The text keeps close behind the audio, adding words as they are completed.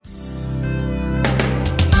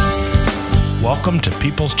Welcome to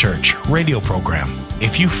People's Church radio program.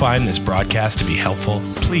 If you find this broadcast to be helpful,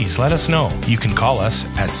 please let us know. You can call us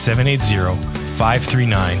at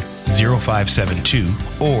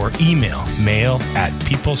 780-539-0572 or email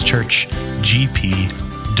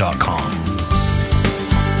mail@peopleschurchgp.com.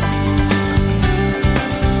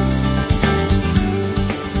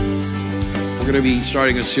 We're going to be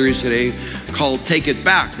starting a series today called Take It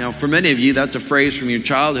Back. Now, for many of you, that's a phrase from your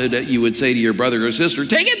childhood that you would say to your brother or sister,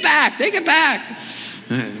 take it back, take it back.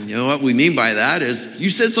 You know what we mean by that is, you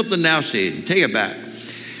said something, now say it, take it back.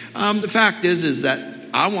 The fact is that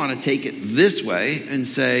I want to take it this way and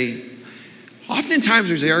say, oftentimes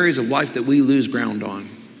there's areas of life that we lose ground on.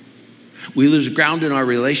 We lose ground in our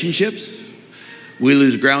relationships. We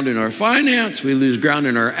lose ground in our finance. We lose ground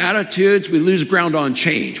in our attitudes. We lose ground on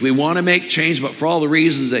change. We want to make change, but for all the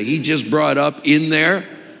reasons that he just brought up in there,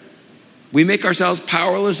 we make ourselves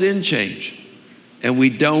powerless in change, and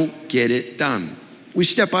we don't get it done. We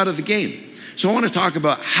step out of the game. So I want to talk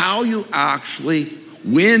about how you actually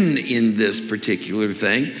win in this particular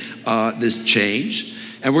thing, this change.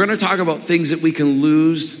 And we're going to talk about things that we can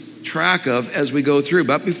lose track of as we go through.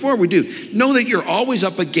 But before we do, know that you're always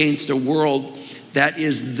up against a world that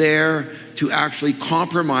is there to actually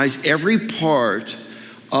compromise every part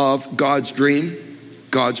of God's dream,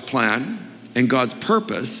 God's plan, and God's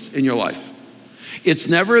purpose in your life. It's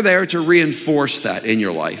never there to reinforce that in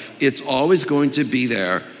your life. It's always going to be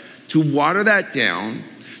there to water that down,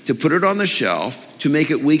 to put it on the shelf, to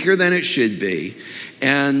make it weaker than it should be.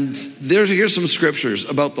 And here's some scriptures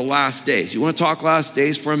about the last days. You want to talk last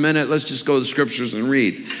days for a minute? Let's just go to the scriptures and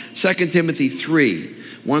read. 2 Timothy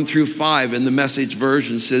 3:1-5 in the Message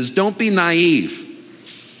version says, don't be naive.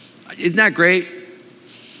 Isn't that great?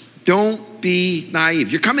 Don't be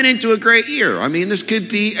naive. You're coming into a great year. I mean, this could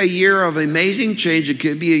be a year of amazing change. It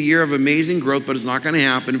could be a year of amazing growth, but it's not going to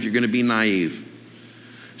happen if you're going to be naive.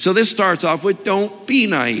 So this starts off with don't be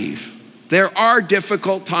naive. There are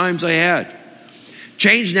difficult times ahead.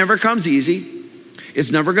 Change never comes easy.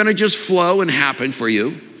 It's never going to just flow and happen for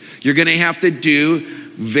you. You're going to have to do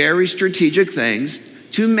very strategic things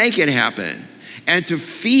to make it happen and to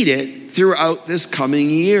feed it throughout this coming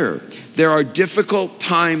year. There are difficult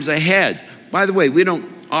times ahead. By the way, we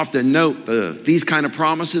don't often note these kind of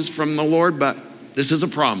promises from the Lord, but this is a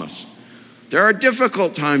promise. There are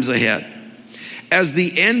difficult times ahead. As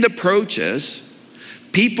the end approaches,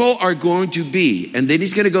 people are going to be, and then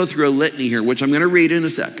he's going to go through a litany here, which I'm going to read in a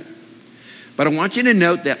second. But I want you to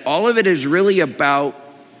note that all of it is really about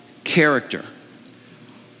character,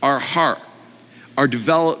 our heart, our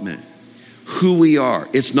development, who we are.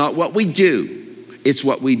 It's not what we do, it's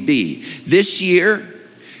what we be. This year,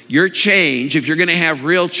 your change, if you're going to have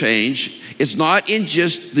real change, it's not in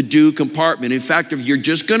just the do compartment. In fact, if you're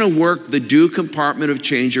just going to work the do compartment of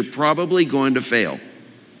change, you're probably going to fail.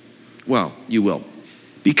 Well, you will.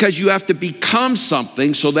 Because you have to become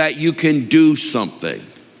something so that you can do something.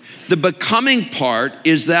 The becoming part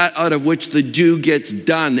is that out of which the do gets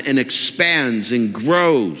done and expands and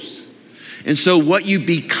grows. And so what you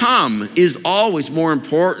become is always more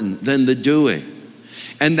important than the doing.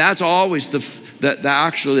 And that's always the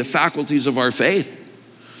faculties of our faith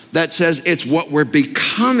that says it's what we're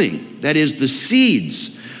becoming that is the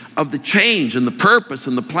seeds of the change and the purpose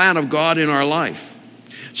and the plan of God in our life.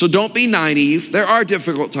 So don't be naive. There are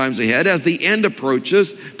difficult times ahead. As the end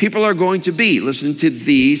approaches, people are going to be, listen to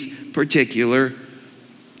these particular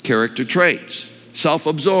character traits: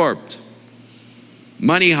 self-absorbed,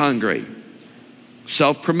 money hungry,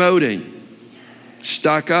 self-promoting,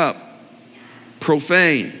 stuck up,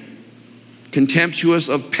 profane, contemptuous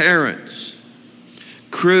of parents,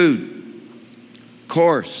 crude,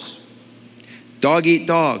 coarse, dog eat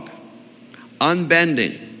dog,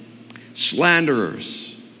 unbending, slanderers,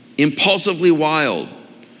 impulsively wild,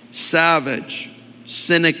 savage,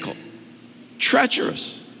 cynical,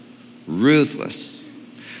 treacherous, ruthless,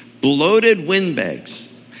 bloated windbags,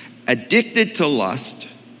 addicted to lust,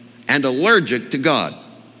 and allergic to God.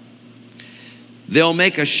 They'll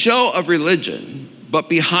make a show of religion, but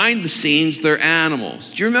behind the scenes, they're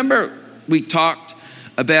animals. Do you remember we talked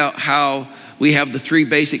about how we have the three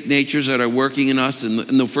basic natures that are working in us? And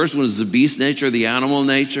the first one is the beast nature, the animal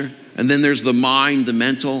nature. And then there's the mind, the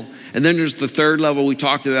mental. And then there's the third level we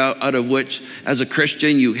talked about, out of which, as a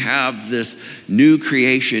Christian, you have this new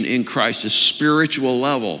creation in Christ, a spiritual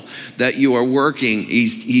level that you are working.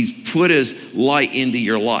 He's put his light into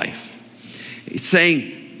your life. It's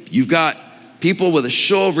saying you've got people with a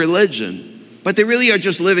show of religion, but they really are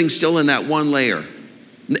just living still in that one layer.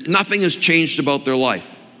 Nothing has changed about their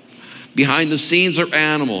life. Behind the scenes are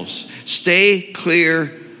animals. Stay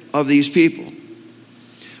clear of these people.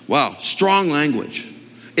 Wow, strong language.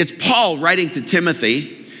 It's Paul writing to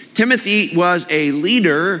Timothy. Timothy was a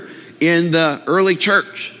leader in the early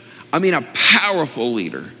church. I mean, a powerful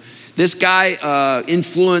leader. This guy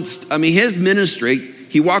influenced, his ministry,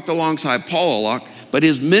 he walked alongside Paul a lot, but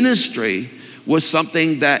his ministry was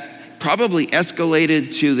something that probably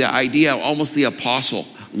escalated to the idea of almost the apostle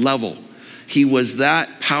level. He was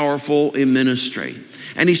that powerful in ministry.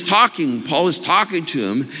 And Paul is talking to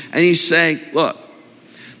him, and he's saying, look,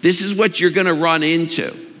 this is what you're going to run into.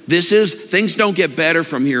 Things don't get better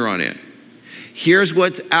from here on in. Here's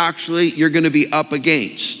what actually you're going to be up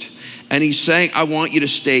against. And he's saying, I want you to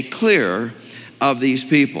stay clear of these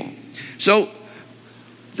people. So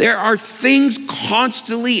there are things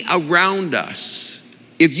constantly around us.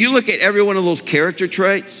 If you look at every one of those character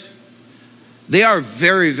traits, they are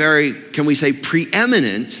very, very, can we say,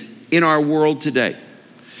 preeminent in our world today.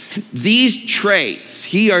 These traits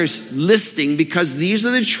he is listing because these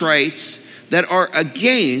are the traits that are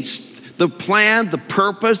against the plan, the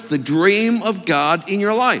purpose, the dream of God in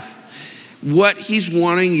your life. What he's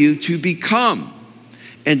wanting you to become.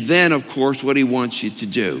 And then, of course, what he wants you to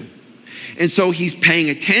do. And so he's paying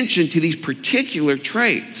attention to these particular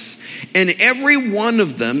traits. And every one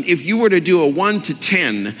of them, if you were to do a 1 to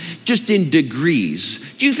 10, just in degrees,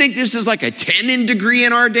 do you think this is like a 10 in degree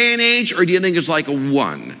in our day and age? Or do you think it's like a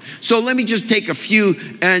 1? So let me just take a few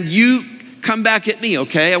and you come back at me,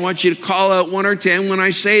 okay? I want you to call out 1 or 10 when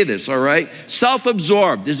I say this, all right?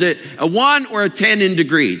 Self-absorbed, is it a 1 or a 10 in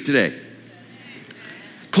degree today?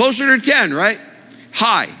 Closer to 10, right?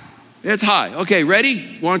 High. It's high. Okay,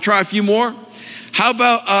 ready? Want to try a few more? How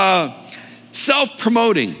about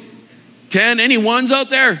self-promoting? 10? Any ones out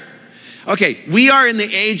there? Okay, we are in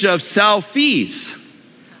the age of selfies.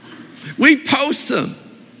 We post them.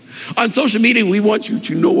 On social media, we want you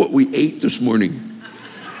to know what we ate this morning.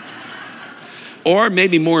 Or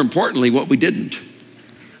maybe more importantly, what we didn't.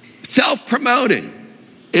 Self-promoting.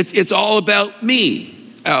 It's all about me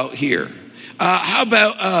out here. How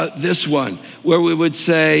about this one, where we would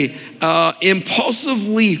say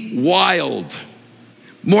impulsively wild?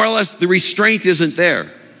 More or less, the restraint isn't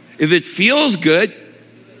there. If it feels good,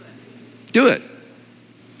 do it.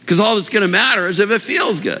 Because all that's going to matter is if it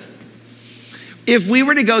feels good. If we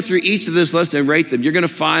were to go through each of this list and rate them, you're going to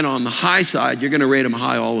find on the high side, you're going to rate them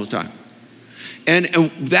high all the time.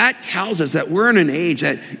 And that tells us that we're in an age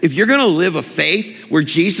that if you're going to live a faith where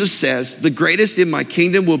Jesus says, the greatest in my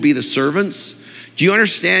kingdom will be the servants, do you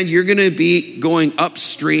understand you're going to be going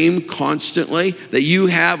upstream constantly, that you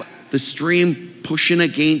have the stream pushing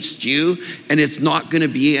against you, and it's not going to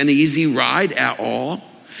be an easy ride at all?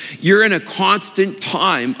 You're in a constant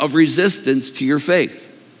time of resistance to your faith.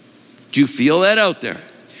 Do you feel that out there?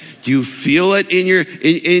 Do you feel it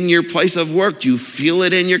in your place of work? Do you feel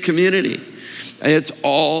it in your community? It's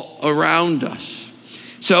all around us.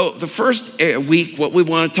 So the first week, what we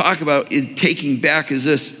want to talk about in taking back is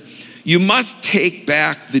this. You must take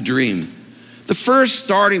back the dream. The first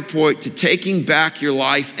starting point to taking back your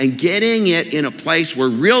life and getting it in a place where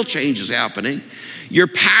real change is happening, your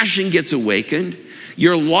passion gets awakened,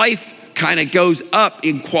 your life kind of goes up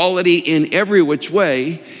in quality in every which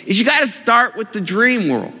way, is you got to start with the dream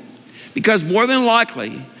world. Because more than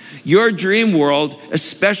likely, your dream world,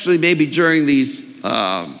 especially maybe during these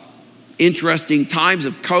interesting times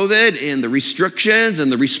of COVID and the restrictions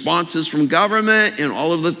and the responses from government and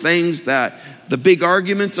all of the things that the big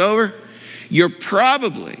arguments over, you're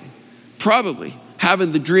probably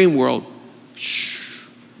having the dream world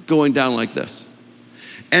going down like this.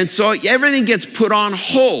 And so everything gets put on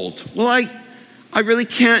hold. Well, I really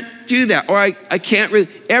can't do that. Or I can't really,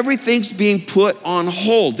 everything's being put on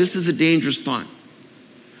hold. This is a dangerous time.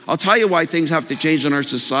 I'll tell you why things have to change in our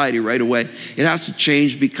society right away. It has to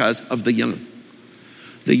change because of the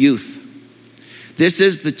youth. This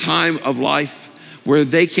is the time of life where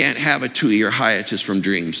they can't have a 2-year hiatus from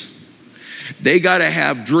dreams. They got to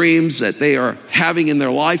have dreams that they are having in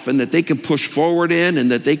their life and that they can push forward in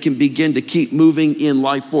and that they can begin to keep moving in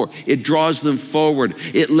life forward. It draws them forward.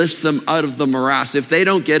 It lifts them out of the morass. If they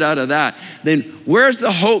don't get out of that, then where's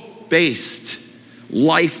the hope-based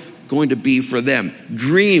life going to be for them?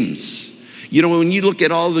 Dreams. You know, when you look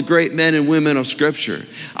at all the great men and women of Scripture,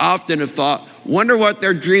 I often have thought, wonder what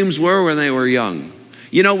their dreams were when they were young.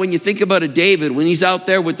 You know, when you think about a David, when he's out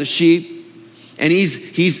there with the sheep, and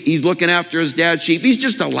he's looking after his dad's sheep. He's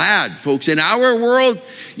just a lad, folks. In our world,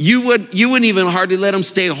 you wouldn't even hardly let him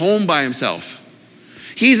stay home by himself.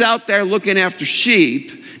 He's out there looking after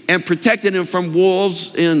sheep and protecting them from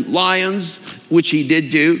wolves and lions, which he did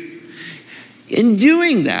do. In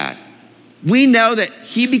doing that, we know that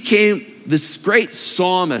he became this great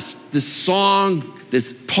psalmist, this song,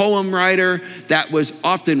 this poem writer that was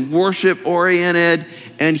often worship-oriented.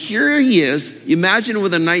 And here he is, imagine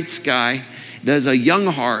with a night sky, there's a young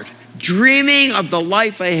heart, dreaming of the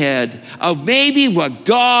life ahead, of maybe what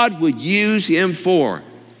God would use him for.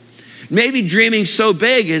 Maybe dreaming so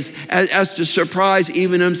big as to surprise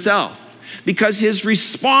even himself. Because his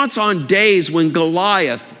response on days when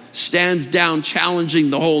Goliath stands down challenging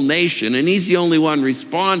the whole nation, and he's the only one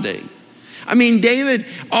responding. I mean, David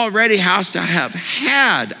already has to have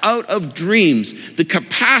had out of dreams the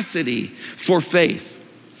capacity for faith.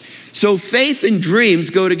 So faith and dreams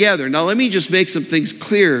go together. Now let me just make some things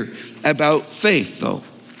clear about faith though.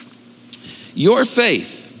 Your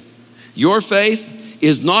faith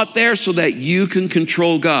is not there so that you can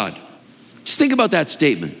control God. Just think about that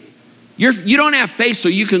statement. You don't have faith so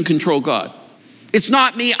you can control God. It's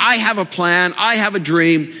not me, I have a plan, I have a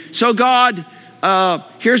dream. So God,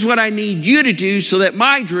 here's what I need you to do so that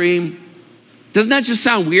my dream, doesn't that just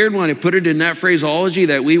sound weird when I put it in that phraseology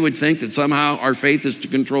that we would think that somehow our faith is to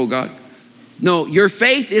control God? No, your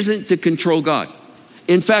faith isn't to control God.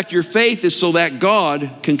 In fact, your faith is so that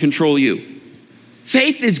God can control you.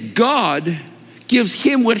 Faith is God gives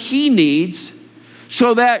him what he needs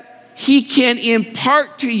so that he can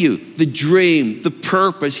impart to you the dream, the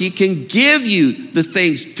purpose. He can give you the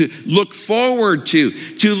things to look forward to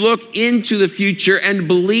look into the future and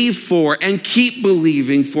believe for, and keep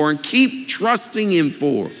believing for, and keep trusting him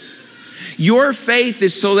for. Your faith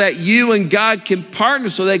is so that you and God can partner,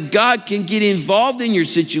 so that God can get involved in your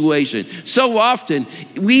situation. So often,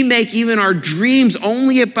 we make even our dreams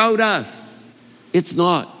only about us. It's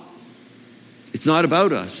not. It's not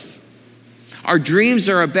about us. Our dreams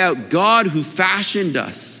are about God who fashioned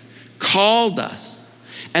us, called us,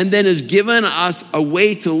 and then has given us a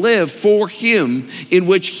way to live for him in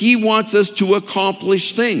which he wants us to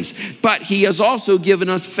accomplish things. But he has also given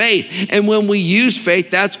us faith. And when we use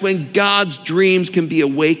faith, that's when God's dreams can be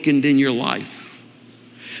awakened in your life.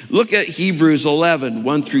 Look at Hebrews 11,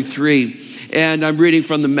 1 through 3. And I'm reading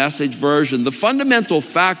from the Message version. The fundamental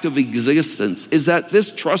fact of existence is that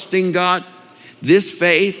this trusting God, this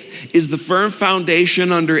faith, is the firm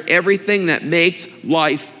foundation under everything that makes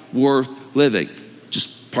life worth living.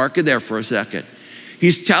 Just park it there for a second.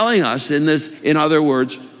 He's telling us in other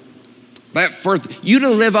words, that for you to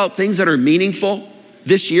live out things that are meaningful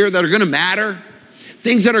this year, that are going to matter,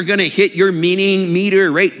 things that are going to hit your meaning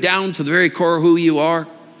meter right down to the very core of who you are,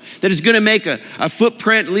 that is going to make a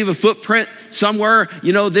footprint, leave a footprint somewhere,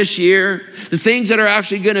 this year, the things that are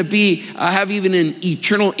actually going to be have even an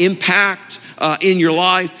eternal impact in your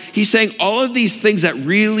life. He's saying all of these things that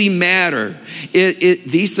really matter,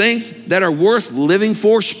 these things that are worth living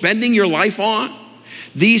for, spending your life on,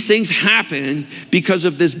 these things happen because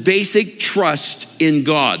of this basic trust in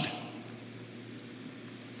God.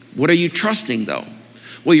 What are you trusting though?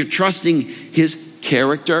 Well, you're trusting his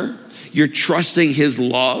character. You're trusting his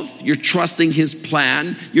love. You're trusting his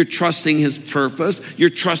plan. You're trusting his purpose. You're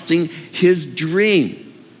trusting his dream.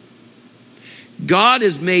 God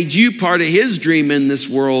has made you part of his dream in this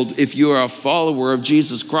world if you are a follower of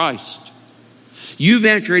Jesus Christ. You've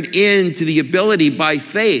entered into the ability by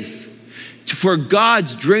faith for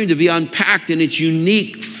God's dream to be unpacked in its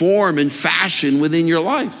unique form and fashion within your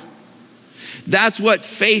life. That's what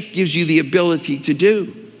faith gives you the ability to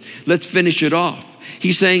do. Let's finish it off.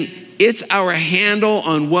 He's saying it's our handle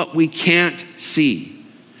on what we can't see.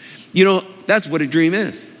 That's what a dream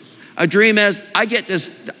is. A dream is, I get this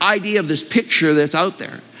idea of this picture that's out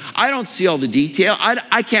there. I don't see all the detail.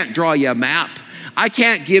 I can't draw you a map. I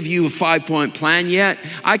can't give you a 5-point plan yet.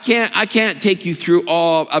 I can't take you through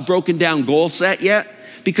a broken down goal set yet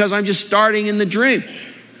because I'm just starting in the dream.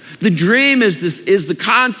 The dream is the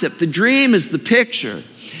concept. The dream is the picture.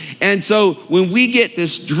 And so when we get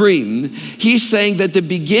this dream, he's saying that the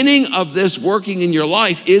beginning of this working in your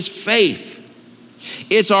life is faith.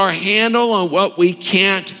 It's our handle on what we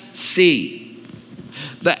can't see.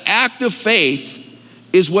 The act of faith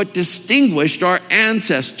is what distinguished our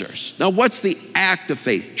ancestors. Now, what's the act of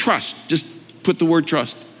faith? Trust. Just put the word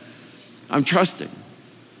trust. I'm trusting.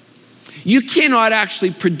 You cannot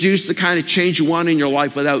actually produce the kind of change you want in your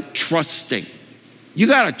life without trusting. You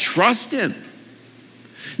got to trust him.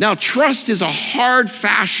 Now, trust is a hard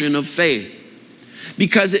fashion of faith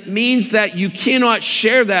because it means that you cannot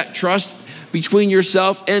share that trust between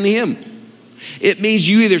yourself and him. It means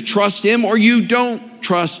you either trust him or you don't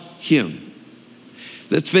trust him.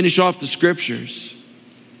 Let's finish off the scriptures.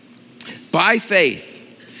 By faith,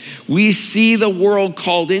 we see the world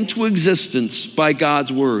called into existence by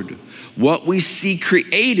God's word. What we see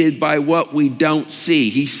created by what we don't see.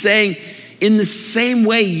 He's saying In the same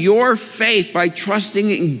way, your faith by trusting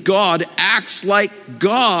in God acts like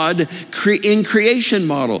God in creation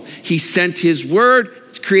model. He sent his word,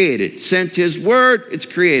 it's created. Sent his word, it's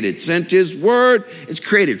created. Sent his word, it's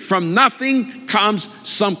created. From nothing comes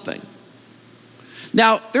something.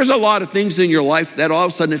 Now, there's a lot of things in your life that all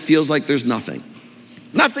of a sudden it feels like there's nothing.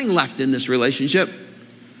 Nothing left in this relationship.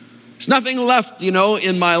 There's nothing left,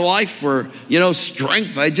 in my life for,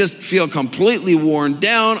 strength. I just feel completely worn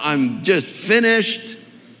down. I'm just finished.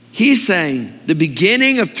 He's saying the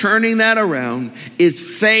beginning of turning that around is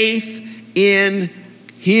faith in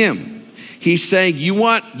him. He's saying you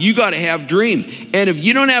got to have dream. And if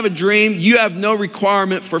you don't have a dream, you have no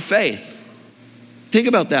requirement for faith. Think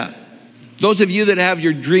about that. Those of you that have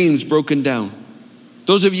your dreams broken down.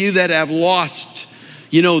 Those of you that have lost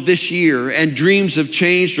this year and dreams have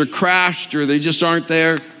changed or crashed or they just aren't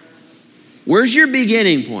there. Where's your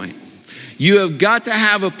beginning point? You have got to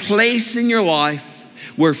have a place in your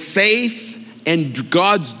life where faith and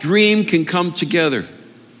God's dream can come together.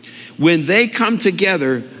 When they come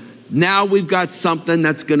together, now we've got something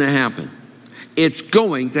that's going to happen. It's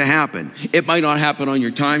going to happen. It might not happen on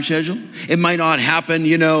your time schedule. It might not happen,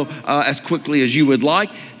 as quickly as you would like.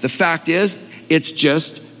 The fact is, it's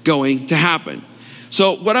just going to happen.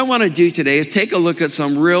 So what I want to do today is take a look at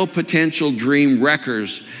some real potential dream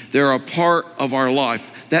wreckers that are a part of our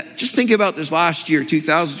life. Just think about this last year,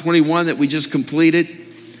 2021, that we just completed.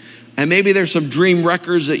 And maybe there's some dream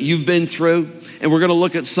wreckers that you've been through. And we're going to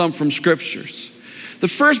look at some from scriptures. The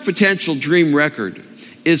first potential dream record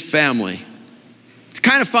is family. It's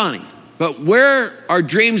kind of funny, but where our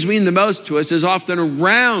dreams mean the most to us is often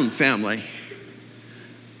around family.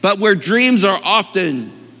 But where dreams are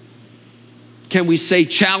often, can we say,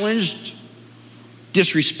 challenged,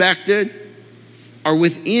 disrespected, are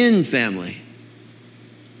within family.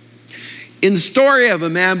 In the story of a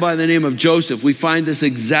man by the name of Joseph, we find this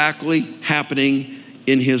exactly happening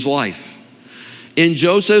in his life. In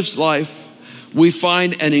Joseph's life, we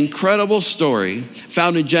find an incredible story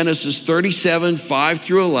found in Genesis 37, 5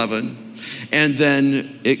 through 11. And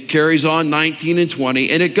then it carries on 19 and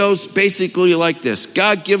 20. And it goes basically like this.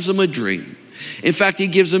 God gives him a dream. In fact, he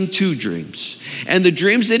gives him two dreams. And the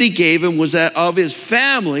dreams that he gave him was that of his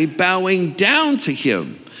family bowing down to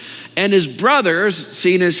him. And his brothers,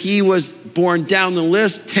 seeing as he was born down the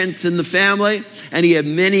list, 10th in the family, and he had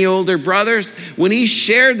many older brothers, when he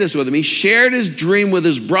shared this with them, he shared his dream with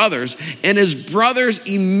his brothers, and his brothers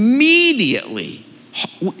immediately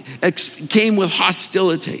came with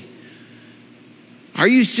hostility. Are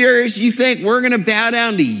you serious? You think we're going to bow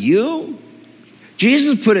down to you?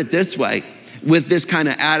 Jesus put it this way, with this kind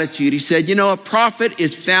of attitude. He said, a prophet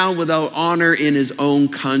is found without honor in his own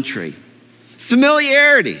country.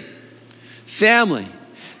 Familiarity. Family.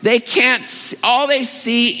 They can't see, all they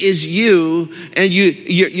see is you, and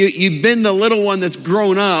you've been the little one that's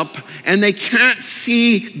grown up, and they can't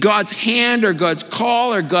see God's hand or God's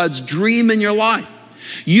call or God's dream in your life.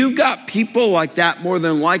 You've got people like that more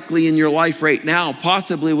than likely in your life right now,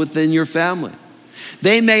 possibly within your family.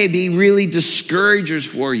 They may be really discouragers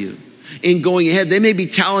for you in going ahead. They may be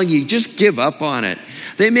telling you, just give up on it.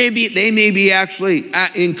 They may be actually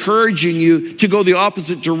encouraging you to go the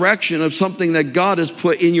opposite direction of something that God has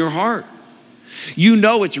put in your heart. You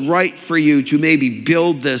know it's right for you to maybe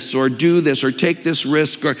build this or do this or take this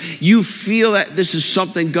risk, or you feel that this is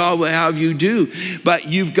something God will have you do, but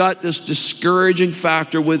you've got this discouraging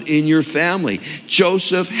factor within your family.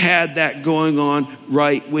 Joseph had that going on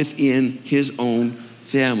right within his own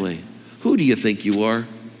family. Who do you think you are?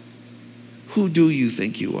 Who do you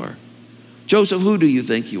think you are? Joseph, who do you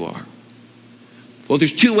think you are? Well,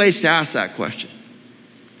 there's two ways to ask that question.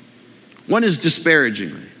 One is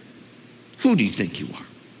disparagingly. Who do you think you are?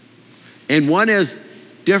 And one is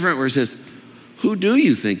different where it says, who do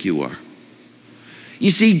you think you are?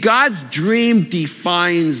 You see, God's dream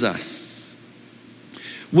defines us.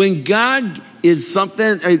 When God is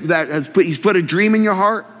something that he's put a dream in your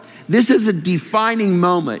heart, this is a defining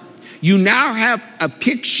moment. You now have a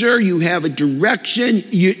picture, you have a direction.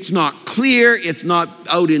 It's not clear, it's not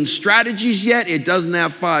out in strategies yet. It doesn't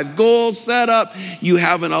have 5 goals set up. You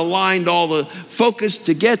haven't aligned all the focus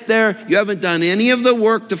to get there. You haven't done any of the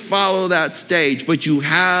work to follow that stage, but you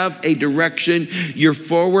have a direction. Your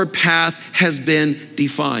forward path has been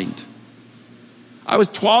defined. I was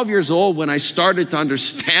 12 years old when I started to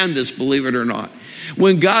understand this, believe it or not.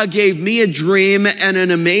 When God gave me a dream and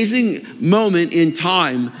an amazing moment in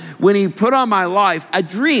time, when he put on my life a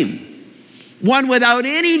dream, one without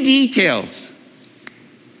any details.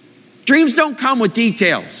 Dreams don't come with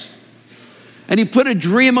details. And he put a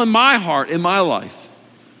dream on my heart, in my life.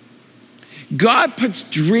 God puts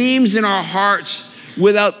dreams in our hearts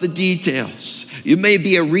without the details. It may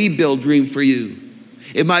be a rebuild dream for you.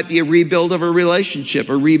 It might be a rebuild of a relationship,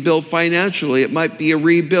 a rebuild financially. It might be a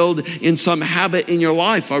rebuild in some habit in your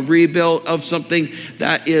life, a rebuild of something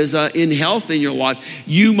that is in health in your life.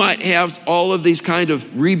 You might have all of these kind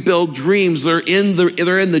of rebuild dreams. They're in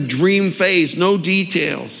the dream phase, no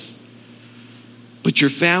details. But your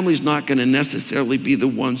family's not going to necessarily be the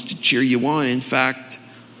ones to cheer you on. In fact,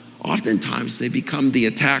 oftentimes they become the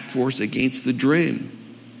attack force against the dream.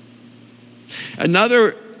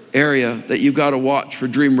 Another area that you've got to watch for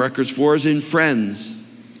dream wreckers for is in friends.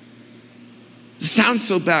 It sounds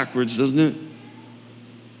so backwards, doesn't it?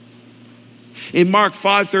 In Mark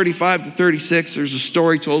 5:35-36, there's a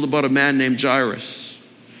story told about a man named Jairus.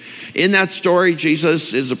 In that story,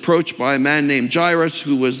 Jesus is approached by a man named Jairus,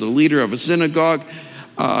 who was the leader of a synagogue,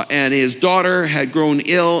 and his daughter had grown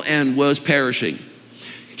ill and was perishing.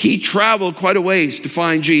 He traveled quite a ways to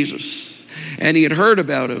find Jesus. And he had heard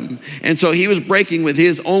about him. And so he was breaking with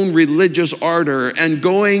his own religious ardor and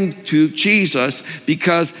going to Jesus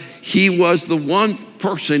because he was the one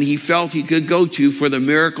person he felt he could go to for the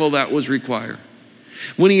miracle that was required.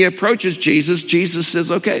 When he approaches Jesus, Jesus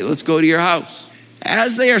says, okay, let's go to your house.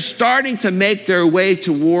 As they are starting to make their way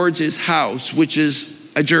towards his house, which is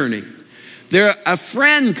a journey, a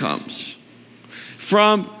friend comes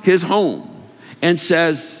from his home and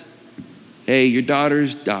says, hey, your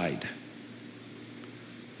daughter's died.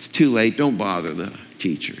 It's too late. Don't bother the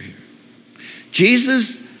teacher here.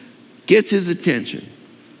 Jesus gets his attention,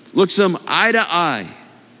 looks him eye to eye,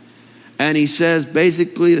 and he says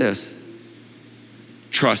basically this: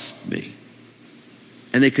 trust me.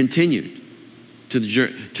 And they continued to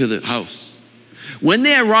the house. When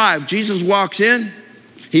they arrived, Jesus walks in.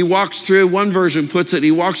 He walks through, one version puts it, he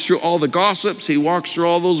walks through all the gossips. He walks through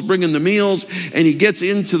all those bringing the meals, and he gets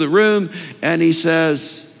into the room and he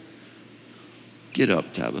says, get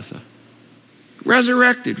up, Tabitha.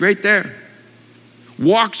 Resurrected right there.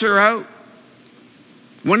 Walks her out.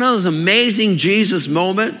 One of those amazing Jesus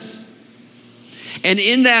moments. And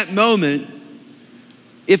in that moment,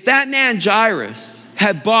 if that man Jairus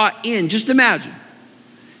had bought in, just imagine.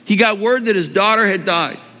 He got word that his daughter had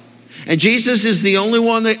died. And Jesus is the only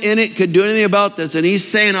one that in it could do anything about this. And he's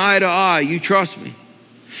saying eye to eye, you trust me.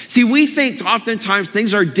 See, we think oftentimes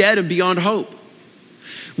things are dead and beyond hope.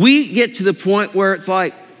 We get to the point where it's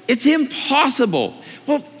like, it's impossible.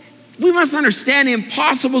 Well, we must understand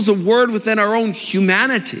impossible is a word within our own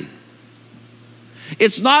humanity.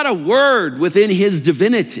 It's not a word within his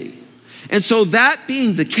divinity. And so that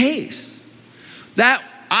being the case, that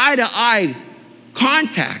eye-to-eye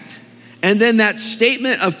contact and then that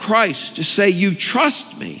statement of Christ to say, you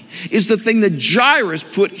trust me, is the thing that Jairus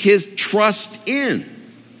put his trust in.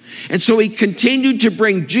 And so he continued to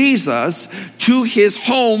bring Jesus to his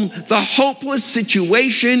home, the hopeless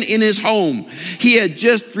situation in his home. He had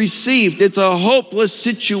just received, it's a hopeless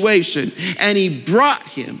situation, and he brought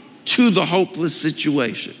him to the hopeless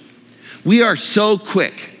situation. We are so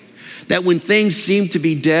quick that when things seem to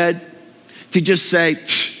be dead, to just say,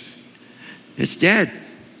 it's dead.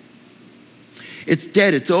 It's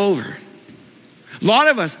dead, it's over. A lot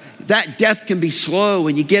of us, that death can be slow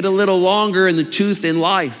and you get a little longer in the tooth in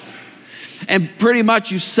life. And pretty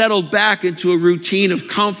much you settled back into a routine of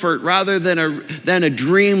comfort rather than a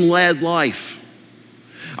dream-led life.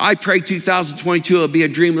 I pray 2022 will be a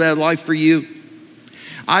dream-led life for you.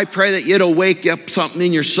 I pray that it'll wake up something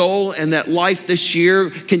in your soul and that life this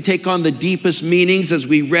year can take on the deepest meanings as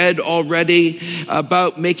we read already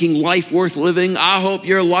about making life worth living. I hope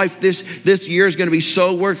your life this year is going to be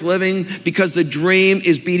so worth living because the dream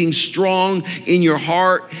is beating strong in your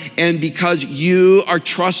heart and because you are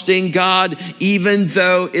trusting God even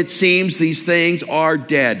though it seems these things are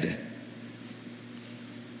dead.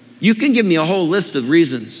 You can give me a whole list of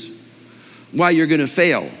reasons why you're going to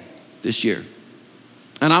fail this year.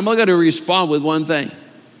 And I'm going to respond with one thing.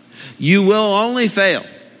 You will only fail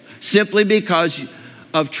simply because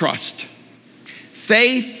of trust.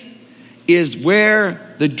 Faith is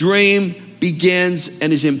where the dream begins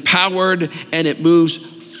and is empowered and it moves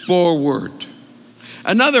forward.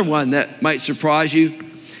 Another one that might surprise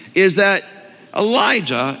you is that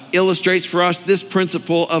Elijah illustrates for us this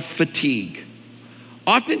principle of fatigue.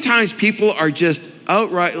 Oftentimes people are just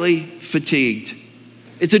outrightly fatigued.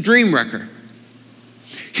 It's a dream wrecker.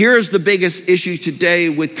 Here's the biggest issue today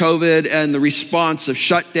with COVID and the response of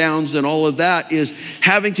shutdowns and all of that is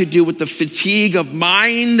having to do with the fatigue of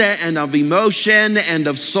mind and of emotion and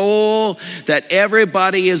of soul that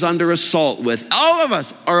everybody is under assault with. All of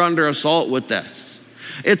us are under assault with this.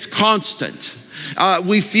 It's constant.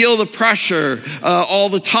 We feel the pressure all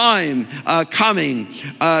the time coming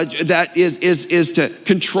that is to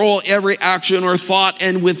control every action or thought.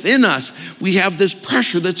 And within us, we have this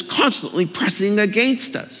pressure that's constantly pressing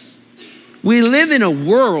against us. We live in a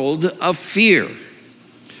world of fear.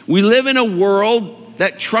 We live in a world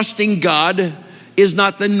that trusting God is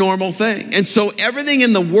not the normal thing. And so everything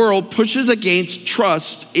in the world pushes against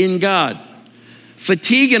trust in God.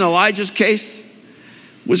 Fatigue in Elijah's case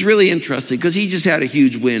was really interesting because he just had a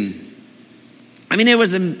huge win. I mean, it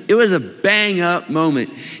was a bang up moment.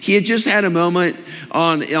 He had just had a moment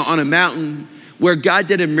on a mountain where God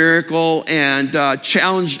did a miracle and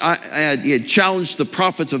challenged the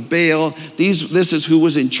prophets of Baal. This is who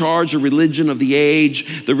was in charge of religion of the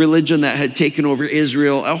age, the religion that had taken over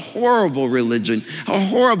Israel, a horrible religion, a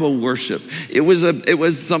horrible worship. It was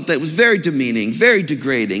something that was very demeaning, very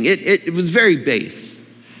degrading. It was very base.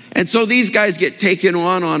 And so these guys get taken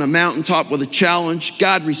on a mountaintop with a challenge.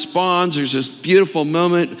 God responds. There's this beautiful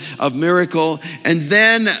moment of miracle. And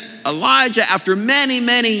then Elijah, after many,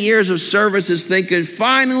 many years of service, is thinking,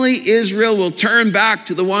 finally, Israel will turn back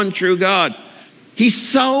to the one true God. He's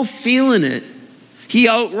so feeling it. He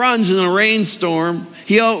outruns in a rainstorm.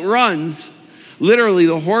 He outruns literally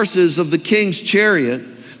the horses of the king's chariot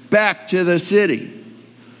back to the city.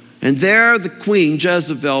 And there the queen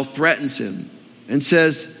Jezebel threatens him and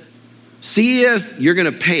says, see if you're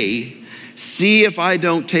going to pay. See if I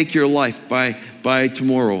don't take your life by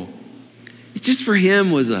tomorrow. It just for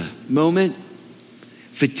him was a moment.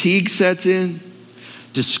 Fatigue sets in,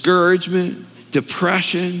 discouragement,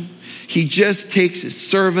 depression. He just takes his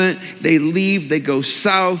servant. They leave. They go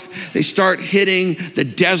south. They start hitting the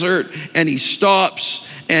desert, and he stops,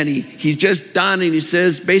 and he's just done, and he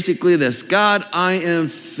says basically this: God, I am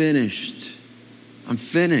finished. I'm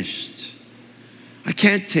finished. I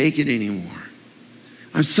can't take it anymore.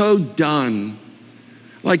 I'm so done.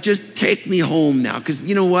 Like, just take me home now, because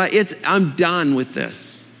you know what? I'm done with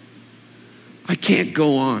this. I can't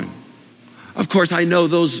go on. Of course, I know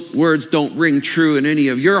those words don't ring true in any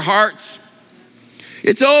of your hearts.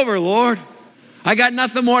 It's over, Lord. I got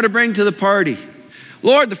nothing more to bring to the party.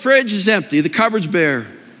 Lord, the fridge is empty. The cupboard's bare.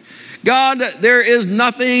 God, there is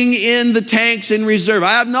nothing in the tanks in reserve.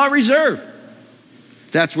 I have no reserve.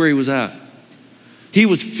 That's where he was at. He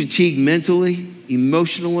was fatigued mentally,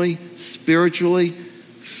 emotionally, spiritually,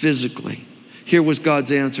 physically. Here was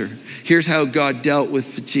God's answer. Here's how God dealt with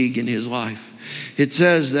fatigue in his life. It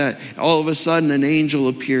says that all of a sudden an angel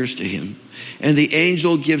appears to him. And the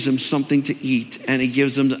angel gives him something to eat. And he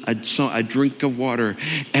gives him a drink of water.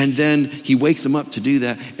 And then he wakes him up to do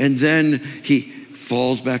that. And then he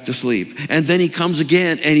falls back to sleep. And then he comes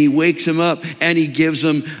again and he wakes him up and he gives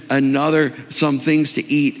him some things to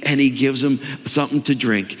eat, and he gives him something to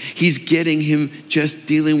drink. He's getting him just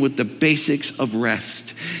dealing with the basics of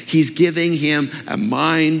rest. He's giving him a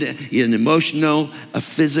mind, an emotional, a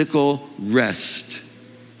physical rest.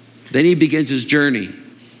 Then he begins his journey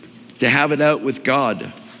to have it out with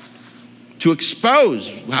God, to expose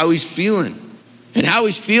how he's feeling. And how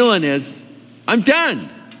he's feeling is, I'm done.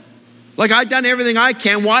 Like, I've done everything I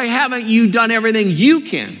can. Why haven't you done everything you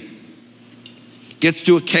can? Gets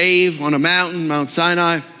to a cave on a mountain, Mount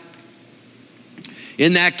Sinai.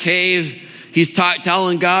 In that cave, he's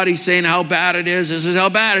telling God, he's saying how bad it is. This is how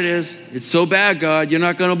bad it is. It's so bad, God, you're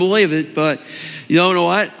not going to believe it. But you don't know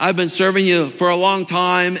what? I've been serving you for a long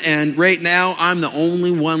time, and right now I'm the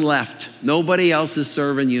only one left. Nobody else is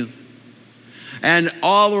serving you. And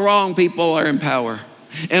all the wrong people are in power.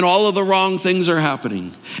 And all of the wrong things are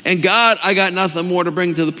happening. And God, I got nothing more to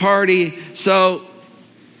bring to the party. So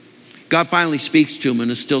God finally speaks to him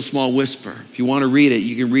in a still small whisper. If you want to read it,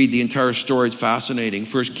 you can read the entire story. It's fascinating.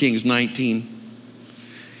 1 Kings 19.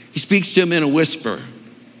 He speaks to him in a whisper.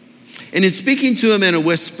 And in speaking to him in a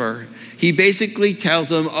whisper, he basically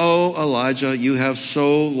tells him, oh, Elijah, you have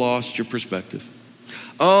so lost your perspective.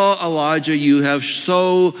 Oh, Elijah, you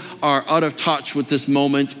are out of touch with this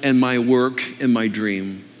moment and my work and my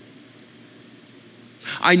dream.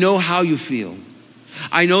 I know how you feel.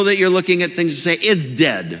 I know that you're looking at things and say, it's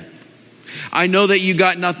dead. I know that you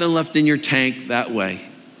got nothing left in your tank that way.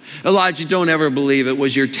 Elijah, don't ever believe it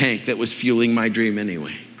was your tank that was fueling my dream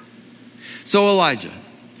anyway. So Elijah,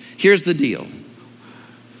 here's the deal.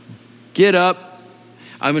 Get up.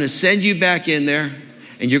 I'm going to send you back in there.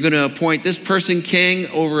 And you're going to appoint this person king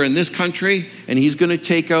over in this country, and he's going to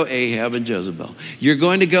take out Ahab and Jezebel. You're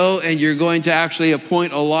going to go and you're going to actually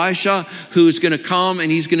appoint Elisha, who's going to come,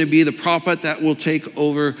 and he's going to be the prophet that will take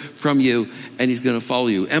over from you, and he's going to follow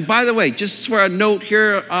you. And by the way, just for a note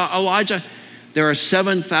here, Elijah, there are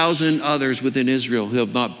 7,000 others within Israel who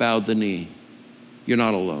have not bowed the knee. You're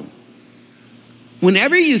not alone.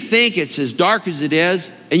 Whenever you think it's as dark as it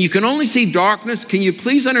is, and you can only see darkness, can you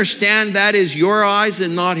please understand that is your eyes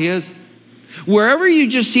and not his? Wherever you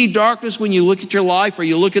just see darkness when you look at your life, or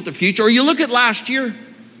you look at the future, or you look at last year,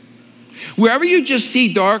 wherever you just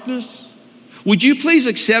see darkness, would you please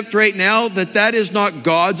accept right now that that is not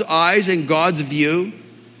God's eyes and God's view?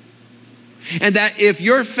 And that if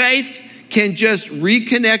your faith can just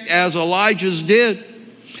reconnect as Elijah's did,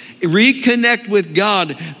 reconnect with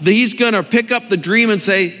God, he's going to pick up the dream and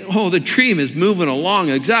say, oh, the dream is moving along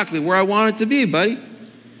exactly where I want it to be, buddy.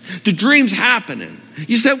 The dream's happening.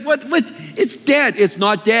 You said, what? It's dead. It's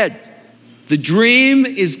not dead. The dream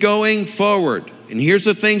is going forward. And here's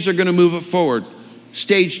the things that are going to move it forward.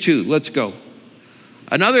 Stage 2, let's go.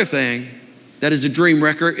 Another thing that is a dream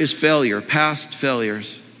wrecker is failure, past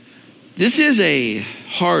failures. This is a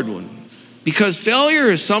hard one. Because failure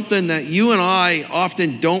is something that you and I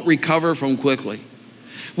often don't recover from quickly.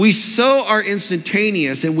 We so are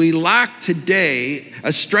instantaneous, and we lack today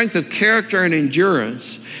a strength of character and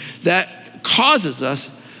endurance that causes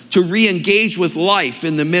us to re-engage with life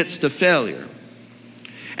in the midst of failure.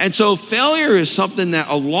 And so failure is something that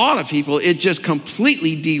a lot of people, it just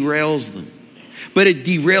completely derails them. But it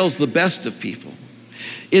derails the best of people.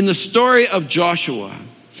 In the story of Joshua,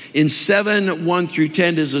 in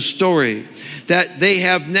 7:1-10 is a story that they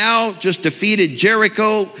have now just defeated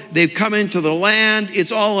Jericho. They've come into the land.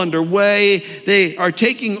 It's all underway. They are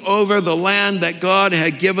taking over the land that God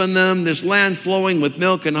had given them, this land flowing with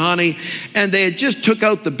milk and honey. And they had just took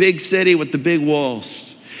out the big city with the big walls.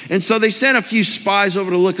 And so they sent a few spies over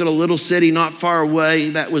to look at a little city not far away.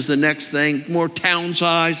 That was the next thing, more town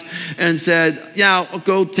size, and said, yeah, I'll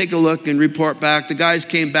go take a look and report back. The guys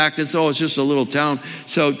came back and said, oh, it's just a little town,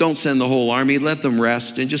 so don't send the whole army. Let them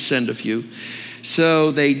rest and just send a few.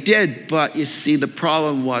 So they did, but you see, the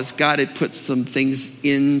problem was God had put some things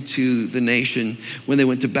into the nation when they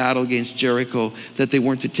went to battle against Jericho that they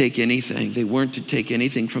weren't to take anything. They weren't to take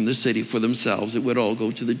anything from the city for themselves. It would all go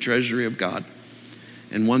to the treasury of God.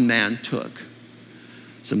 And one man took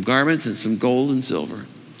some garments and some gold and silver,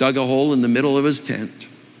 dug a hole in the middle of his tent,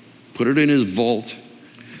 put it in his vault.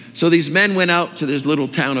 So these men went out to this little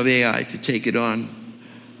town of Ai to take it on.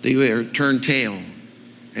 They turned tail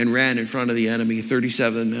and ran in front of the enemy.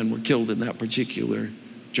 37 men were killed in that particular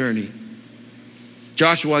journey.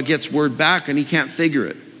 Joshua gets word back and he can't figure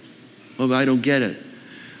it. Oh, I don't get it.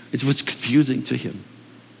 It's what's confusing to him.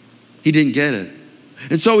 He didn't get it.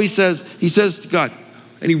 And so he says to God,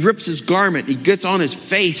 and he rips his garment. He gets on his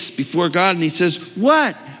face before God and he says,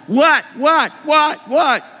 what? I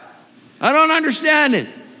don't understand it.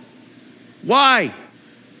 Why?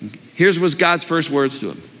 Here's was God's first words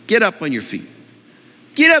to him. Get up on your feet.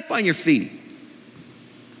 Get up on your feet.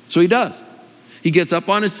 So he does. He gets up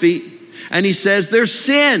on his feet and he says, there's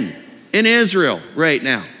sin in Israel right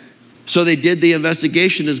now. So they did the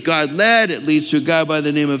investigation as God led. It leads to a guy by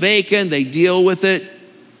the name of Achan. They deal with it.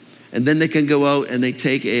 And then they can go out and they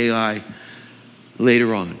take Ai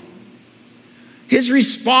later on. His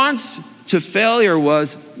response to failure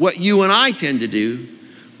was what you and I tend to do,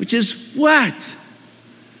 which is, what?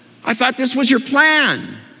 I thought this was your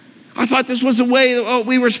plan. I thought this was the way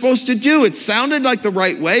we were supposed to do. It sounded like the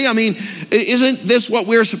right way. I mean, isn't this what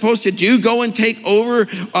we're supposed to do? Go and take over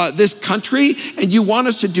this country, and you want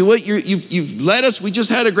us to do it? You've led us. We just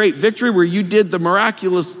had a great victory where you did the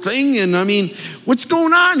miraculous thing. And I mean, what's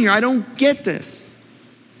going on here? I don't get this.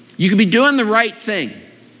 You could be doing the right thing,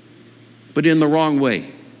 but in the wrong way.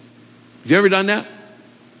 Have you ever done that?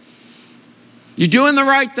 You're doing the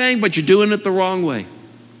right thing, but you're doing it the wrong way.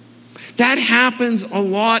 That happens a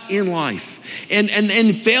lot in life. And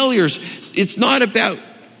failures, it's not about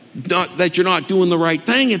that you're not doing the right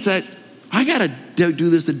thing. It's that I got to do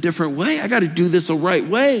this a different way. I got to do this the right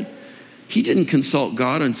way. He didn't consult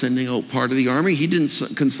God on sending out part of the army. He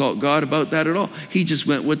didn't consult God about that at all. He just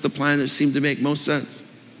went with the plan that seemed to make most sense.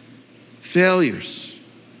 Failures.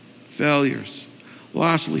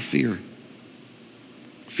 Lastly, fear.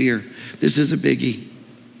 This is a biggie.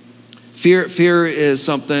 Fear is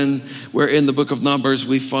something where in the book of Numbers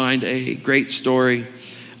we find a great story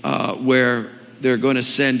where they're going to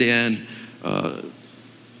send in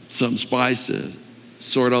some spies to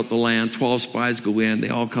sort out the land. 12 spies go in. They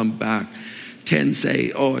all come back. 10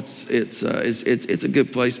 say, oh, it's a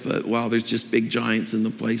good place, but wow, there's just big giants in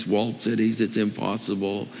the place, walled cities. It's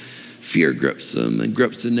impossible. Fear grips them and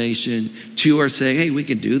grips the nation. 2 are saying, hey, we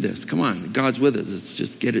can do this. Come on, God's with us. Let's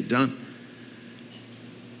just get it done.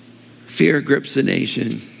 Fear grips the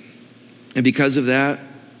nation. And because of that,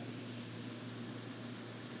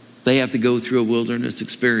 they have to go through a wilderness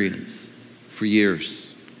experience for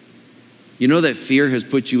years. You know that fear has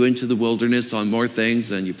put you into the wilderness on more things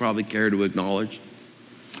than you probably care to acknowledge?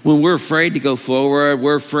 When we're afraid to go forward,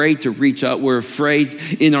 we're afraid to reach out, we're afraid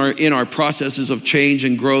in our processes of change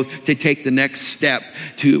and growth to take the next step,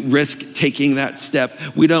 to risk taking that step.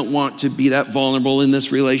 We don't want to be that vulnerable in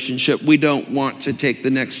this relationship. We don't want to take the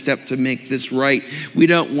next step to make this right. We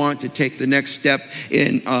don't want to take the next step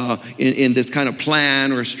in this kind of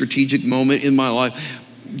plan or strategic moment in my life.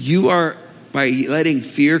 You are, by letting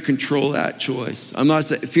fear control that choice. I'm not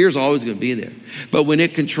saying fear is always going to be there, but when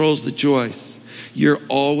it controls the choice, you're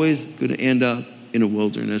always going to end up in a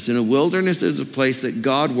wilderness. And a wilderness is a place that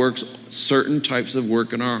God works certain types of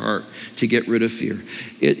work in our heart to get rid of fear.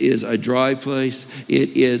 It is a dry place.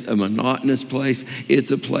 It is a monotonous place.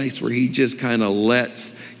 It's a place where he just kind of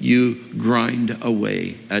lets you grind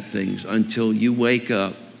away at things until you wake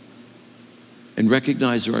up and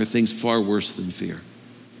recognize there are things far worse than fear.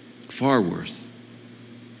 Far worse.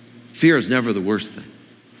 Fear is never the worst thing.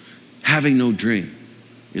 Having no dream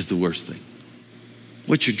is the worst thing.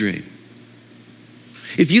 What's your dream?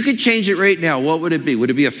 If you could change it right now, what would it be? Would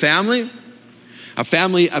it be a family? A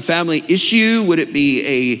family issue? Would it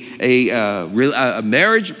be a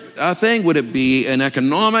marriage thing? Would it be an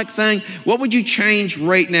economic thing? What would you change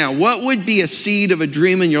right now? What would be a seed of a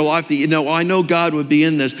dream in your life that I know God would be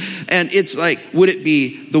in this? And it's like, would it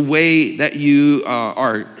be the way that you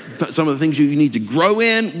are, some of the things you need to grow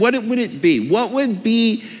in? What would it be? What would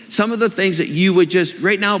be some of the things that you would just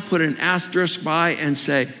right now put an asterisk by and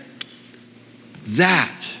say,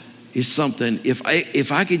 that is something,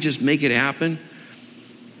 if I could just make it happen,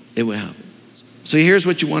 it would happen. So here's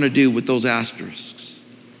what you want to do with those asterisks.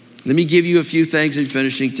 Let me give you a few things in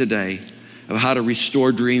finishing today of how to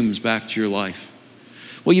restore dreams back to your life.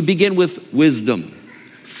 Well, you begin with wisdom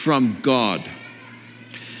from God.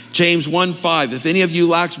 James 1:5, if any of you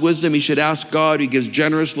lacks wisdom, he should ask God, who gives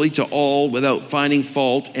generously to all without finding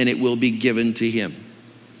fault, and it will be given to him.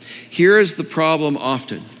 Here is the problem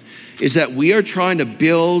often, is that we are trying to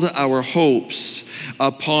build our hopes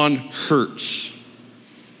upon hurts.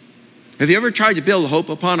 Have you ever tried to build hope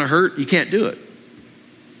upon a hurt? You can't do it.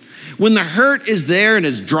 When the hurt is there and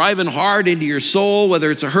is driving hard into your soul, whether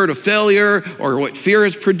it's a hurt of failure or what fear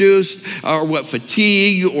has produced or what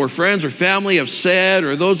fatigue or friends or family have said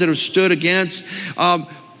or those that have stood against,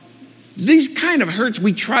 these kind of hurts,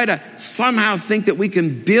 we try to somehow think that we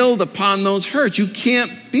can build upon those hurts. You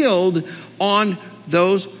can't build on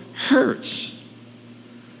those hurts.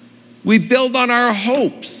 We build on our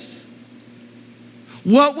hopes.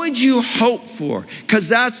 What would you hope for? Because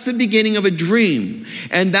that's the beginning of a dream.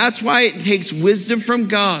 And that's why it takes wisdom from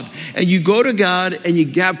God. And you go to God and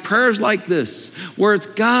you have prayers like this, where it's,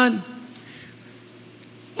 God,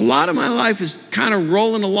 a lot of my life is kind of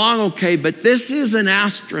rolling along okay, but this is an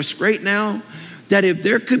asterisk right now that if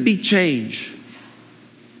there could be change,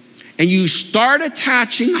 and you start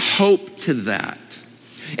attaching hope to that,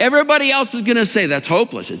 everybody else is going to say, that's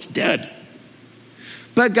hopeless, it's dead.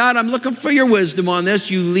 But God, I'm looking for your wisdom on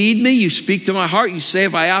this. You lead me. You speak to my heart. You say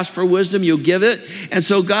if I ask for wisdom, you'll give it. And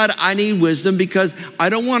so, God, I need wisdom because I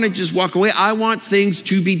don't want to just walk away. I want things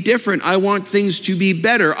to be different. I want things to be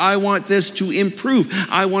better. I want this to improve.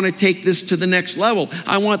 I want to take this to the next level.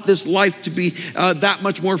 I want this life to be that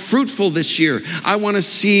much more fruitful this year. I want to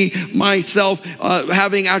see myself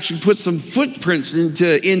having actually put some footprints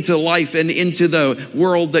into life and into the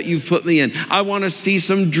world that you've put me in. I want to see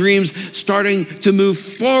some dreams starting to move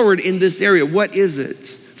forward in this area. What is it?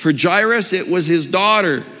 For Jairus, it was his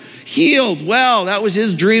daughter healed. Well, that was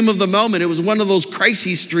his dream of the moment. It was one of those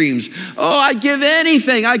crisis dreams. Oh, I'd give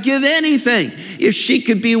anything if she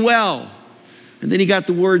could be well. And then he got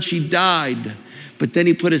the word she died. But then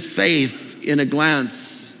he put his faith in a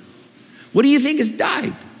glance. What do you think has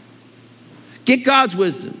died? Get God's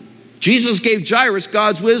wisdom. Jesus gave Jairus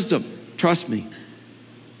God's wisdom. Trust me.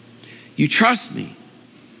 You trust me.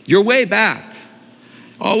 Your way back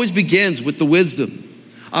always begins with the wisdom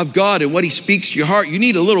of God and what he speaks to your heart. You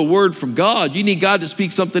need a little word from God. You need God to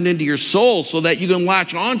speak something into your soul so that you can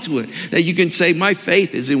latch onto it, that you can say, my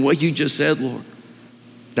faith is in what you just said, Lord.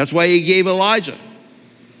 That's why he gave Elijah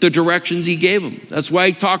the directions he gave him. That's why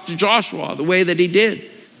he talked to Joshua the way that he did.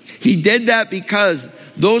 He did that because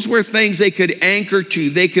those were things they could anchor to.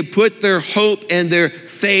 They could put their hope and their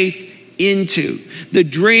faith into. The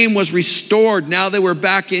dream was restored. Now they were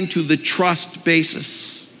back into the trust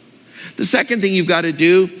basis. The second thing you've got to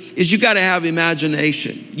do is you've got to have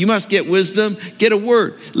imagination. You must get wisdom, get a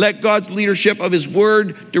word. Let God's leadership of his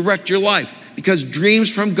word direct your life, because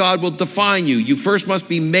dreams from God will define you. You first must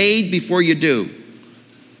be made before you do.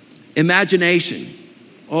 Imagination.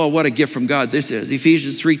 Oh, what a gift from God this is.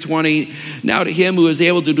 Ephesians 3:20, now to him who is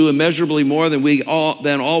able to do immeasurably more than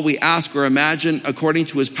all we ask or imagine, according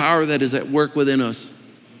to his power that is at work within us.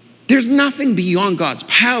 There's nothing beyond God's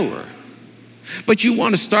power. But you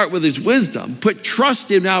want to start with his wisdom. Put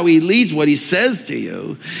trust in how he leads, what he says to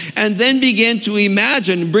you. And then begin to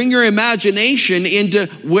imagine, bring your imagination into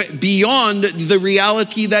beyond the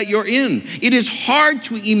reality that you're in. It is hard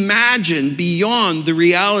to imagine beyond the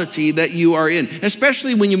reality that you are in,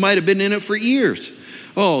 especially when you might have been in it for years.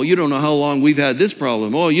 Oh, you don't know how long we've had this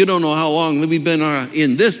problem. Oh, you don't know how long we've been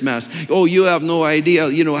in this mess. Oh, you have no idea,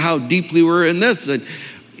 how deeply we're in this. And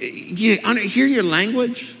you hear your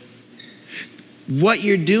language? What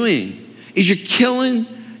you're doing is you're killing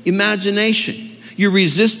imagination. You're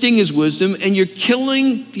resisting his wisdom and you're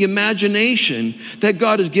killing the imagination that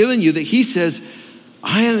God has given you, that he says,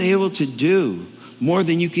 I am able to do more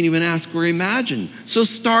than you can even ask or imagine. So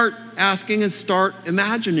start asking and start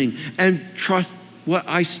imagining and trust what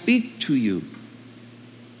I speak to you.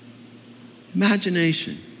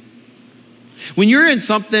 Imagination. When you're in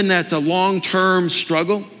something that's a long-term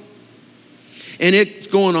struggle and it's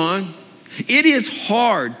going on, it is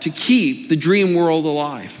hard to keep the dream world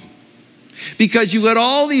alive because you got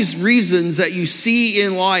all these reasons that you see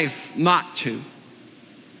in life not to.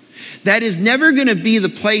 That is never going to be the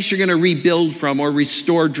place you're going to rebuild from or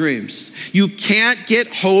restore dreams. You can't get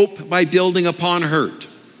hope by building upon hurt.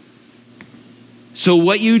 So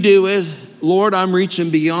what you do is, Lord, I'm reaching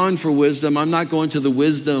beyond for wisdom. I'm not going to the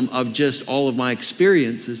wisdom of just all of my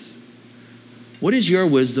experiences. What is your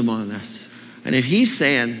wisdom on this? And if he's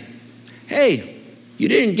saying, hey, you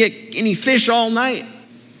didn't get any fish all night.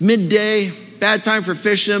 Midday, bad time for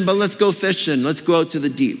fishing, but let's go fishing. Let's go out to the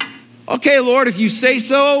deep. Okay, Lord, if you say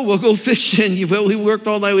so, we'll go fishing. We worked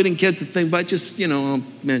all night, we didn't catch the thing, but just, I'll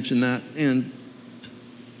mention that. And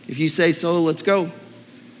if you say so, let's go.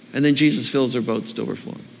 And then Jesus fills their boats to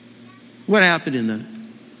overflowing. What happened in that?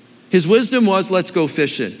 His wisdom was, let's go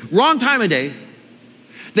fishing. Wrong time of day.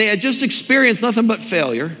 They had just experienced nothing but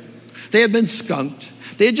failure. They had been skunked.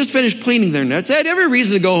 They had just finished cleaning their nets. They had every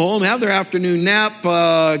reason to go home, have their afternoon nap,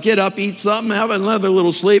 get up, eat something, have another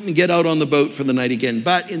little sleep, and get out on the boat for the night again.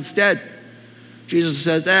 But instead, Jesus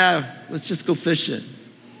says, let's just go fishing.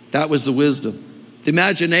 That was the wisdom. The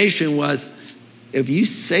imagination was, if you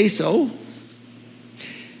say so.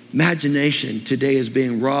 Imagination today is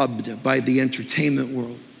being robbed by the entertainment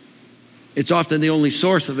world. It's often the only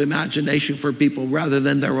source of imagination for people rather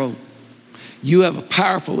than their own. You have a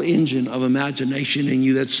powerful engine of imagination in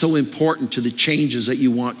you that's so important to the changes that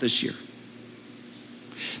you want this year.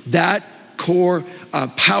 That core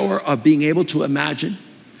power of being able to imagine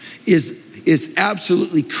is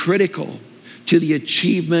absolutely critical to the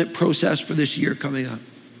achievement process for this year coming up.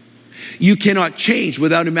 You cannot change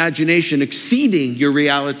without imagination exceeding your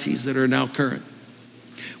realities that are now current.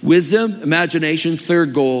 Wisdom, imagination,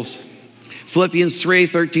 third goals. Philippians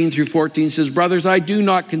 3:13-14 says, brothers, I do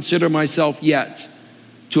not consider myself yet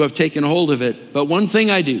to have taken hold of it. But one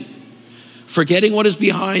thing I do, forgetting what is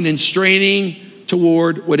behind and straining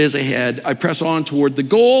toward what is ahead, I press on toward the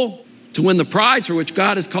goal to win the prize for which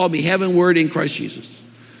God has called me heavenward in Christ Jesus.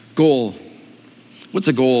 Goal. What's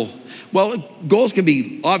a goal? Well, goals can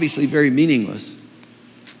be obviously very meaningless.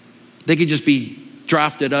 They could just be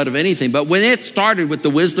drafted out of anything. But when it started with the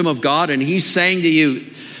wisdom of God and he's saying to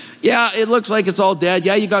you, yeah, it looks like it's all dead.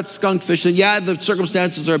 Yeah, you got skunk fishing. Yeah, the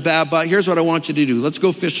circumstances are bad, but here's what I want you to do. Let's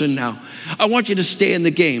go fishing now. I want you to stay in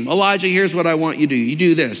the game. Elijah, here's what I want you to do. You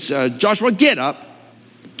do this. Joshua, get up.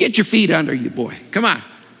 Get your feet under you, boy. Come on.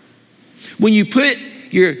 When you put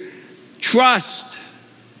your trust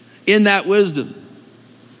in that wisdom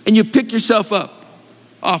and you pick yourself up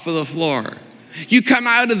off of the floor, you come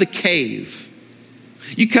out of the cave,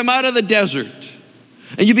 you come out of the desert,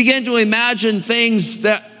 and you begin to imagine things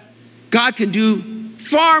that God can do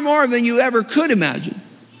far more than you ever could imagine.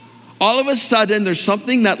 All of a sudden, there's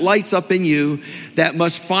something that lights up in you that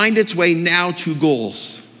must find its way now to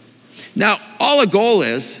goals. Now, all a goal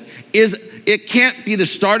is it can't be the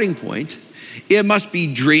starting point. It must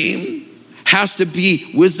be dream, has to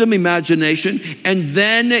be wisdom, imagination, and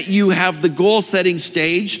then you have the goal setting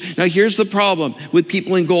stage. Now, here's the problem with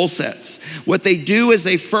people in goal sets. What they do is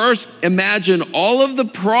they first imagine all of the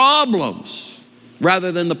problems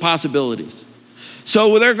rather than the possibilities.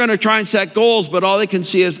 So they're going to try and set goals, but all they can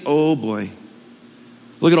see is, oh boy,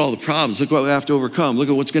 look at all the problems. Look what we have to overcome. Look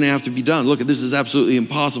at what's going to have to be done. Look at this is absolutely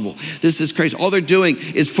impossible. This is crazy. All they're doing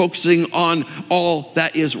is focusing on all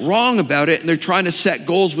that is wrong about it, and they're trying to set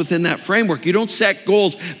goals within that framework. You don't set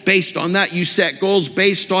goals based on that. You set goals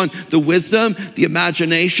based on the wisdom, the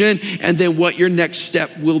imagination, and then what your next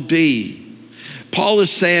step will be. Paul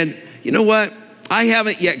is saying, you know what? I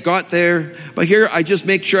haven't yet got there, but here I just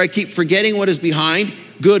make sure I keep forgetting what is behind,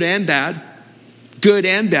 good and bad. Good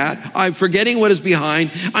and bad. I'm forgetting what is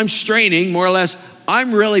behind. I'm straining, more or less.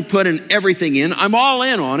 I'm really putting everything in. I'm all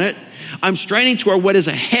in on it. I'm straining toward what is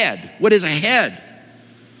ahead. What is ahead?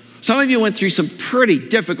 Some of you went through some pretty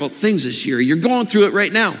difficult things this year. You're going through it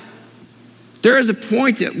right now. There is a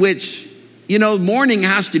point at which, mourning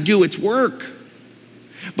has to do its work.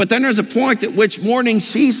 But then there's a point at which mourning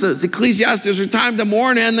ceases. Ecclesiastes, there's a time to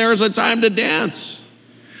mourn and there's a time to dance.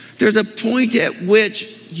 There's a point at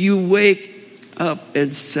which you wake up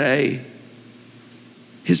and say,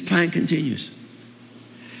 his plan continues.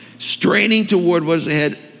 Straining toward what is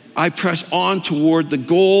ahead, I press on toward the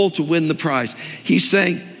goal to win the prize. He's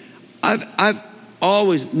saying, I've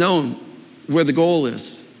always known where the goal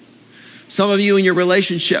is. Some of you in your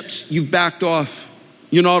relationships, you've backed off.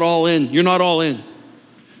 You're not all in. You're not all in.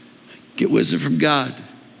 Get wisdom from God.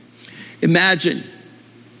 Imagine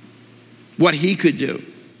what he could do.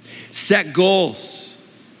 Set goals.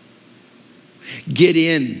 Get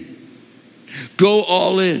in. Go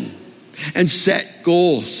all in and set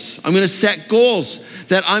goals. I'm going to set goals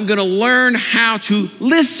that I'm going to learn how to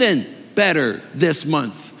listen better this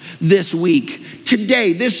month, this week,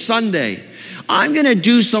 today, this Sunday. I'm going to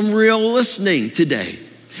do some real listening today,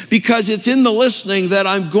 because it's in the listening that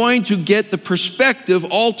I'm going to get the perspective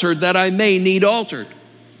altered that I may need altered.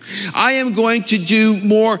 I am going to do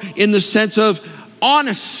more in the sense of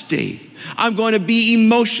honesty. I'm going to be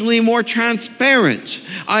emotionally more transparent.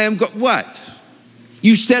 What?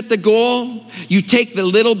 You set the goal, you take the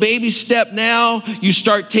little baby step now, you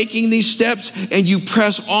start taking these steps and you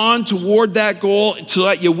press on toward that goal so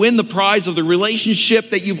that you win the prize of the relationship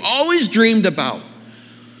that you've always dreamed about.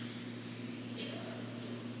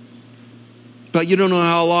 But you don't know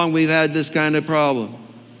how long we've had this kind of problem.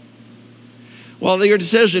 Well, your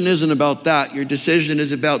decision isn't about that. Your decision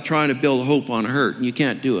is about trying to build hope on hurt, and you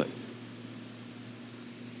can't do it.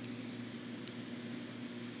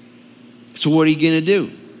 So what are you going to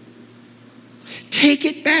do? Take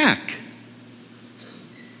it back.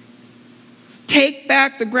 Take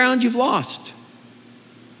back the ground you've lost.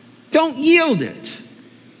 Don't yield it.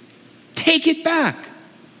 Take it back.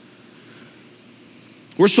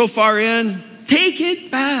 We're so far in. Take it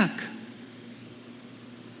back.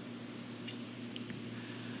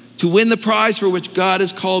 To win the prize for which God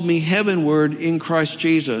has called me heavenward in Christ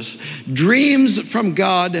Jesus. Dreams from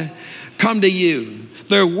God come to you.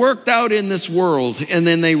 They're worked out in this world, and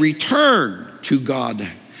then they return to God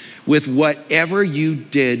with whatever you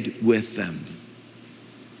did with them.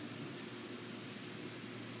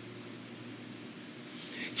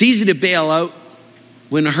 It's easy to bail out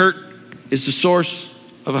when hurt is the source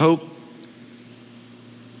of hope.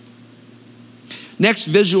 Next,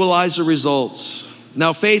 visualize the results.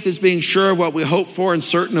 Now, faith is being sure of what we hope for and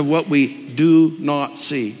certain of what we do not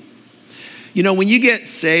see. When you get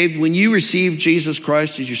saved, when you receive Jesus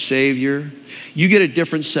Christ as your Savior, you get a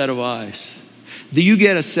different set of eyes. You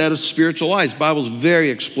get a set of spiritual eyes. The Bible's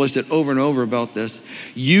very explicit over and over about this.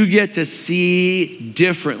 You get to see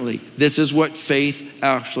differently. This is what faith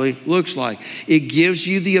actually looks like. It gives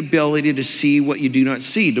you the ability to see what you do not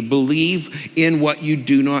see, to believe in what you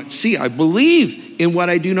do not see. I believe in what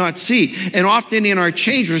I do not see. And often in our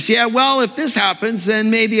change, we say, if this happens,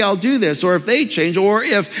 then maybe I'll do this. Or if they change, or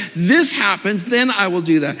if this happens, then I will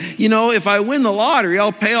do that. If I win the lottery,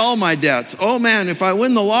 I'll pay all my debts. Oh man, if I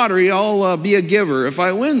win the lottery, I'll be a giver. If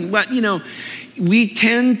I win, we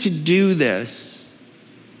tend to do this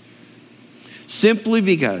simply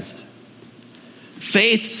because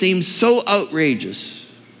faith seems so outrageous.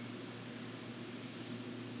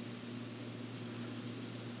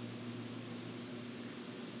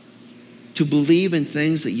 To believe in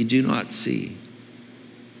things that you do not see.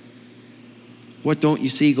 What don't you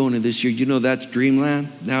see going into this year? That's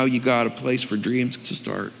dreamland. Now you got a place for dreams to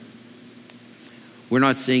start. We're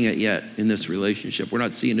not seeing it yet in this relationship. We're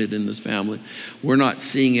not seeing it in this family. We're not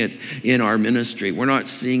seeing it in our ministry. We're not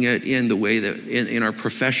seeing it in the way that in our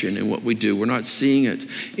profession and what we do. We're not seeing it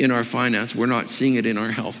in our finance. We're not seeing it in our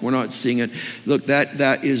health. We're not seeing it. Look,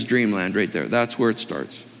 that is dreamland right there. That's where it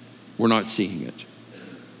starts. We're not seeing it.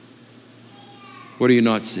 What are you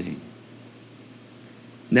not seeing?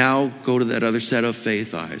 Now go to that other set of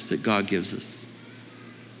faith eyes that God gives us.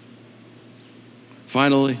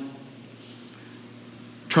 Finally,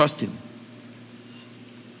 trust Him.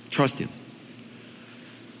 Trust Him.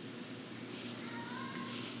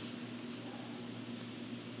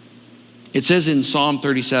 It says in Psalm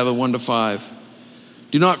 37, 1-5,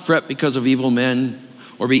 do not fret because of evil men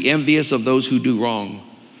or be envious of those who do wrong.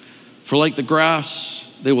 For like the grass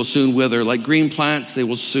they will soon wither. Like green plants, they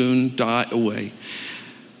will soon die away.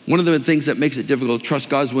 One of the things that makes it difficult to trust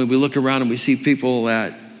God is when we look around and we see people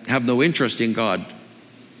that have no interest in God.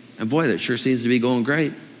 And boy, that sure seems to be going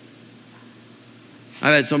great.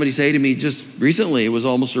 I've had somebody say to me just recently, it was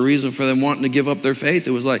almost a reason for them wanting to give up their faith.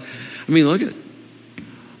 It was like, I mean, look at,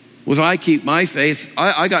 if I keep my faith,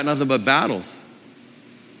 I got nothing but battles.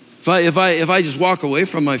 If I just walk away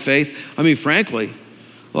from my faith, I mean, frankly,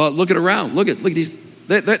 well, look around. Look at these.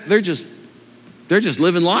 They're just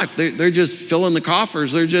living life. They're just filling the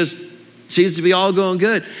coffers. Seems to be all going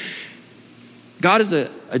good. God is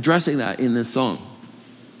addressing that in this song.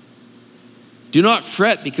 Do not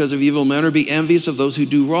fret because of evil men or be envious of those who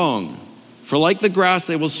do wrong. For like the grass,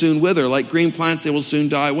 they will soon wither. Like green plants, they will soon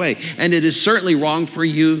die away. And it is certainly wrong for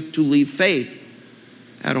you to leave faith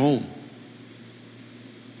at home.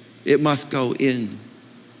 It must go in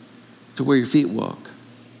to where your feet walk.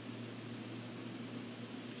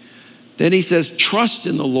 Then he says, trust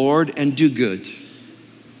in the Lord and do good.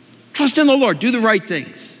 Trust in the Lord. Do the right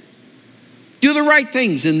things. Do the right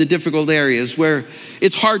things in the difficult areas where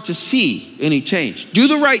it's hard to see any change. Do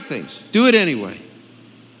the right things. Do it anyway.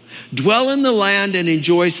 Dwell in the land and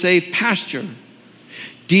enjoy safe pasture.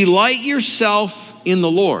 Delight yourself in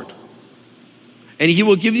the Lord, and he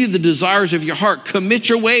will give you the desires of your heart. Commit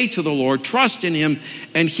your way to the Lord. Trust in him,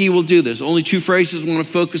 and he will do this. Only two phrases I want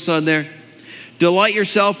to focus on there. Delight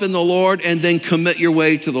yourself in the Lord, and then commit your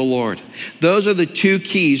way to the Lord. Those are the two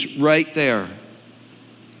keys right there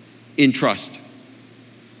in trust.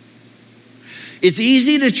 It's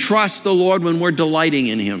easy to trust the Lord when we're delighting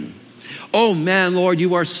in him. Oh man, Lord,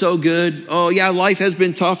 you are so good. Oh yeah, life has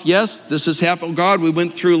been tough. Yes, this has happened. God, we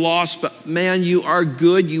went through loss, but man, you are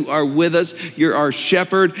good. You are with us. You're our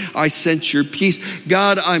shepherd. I sense your peace.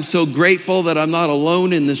 God, I'm so grateful that I'm not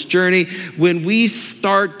alone in this journey. When we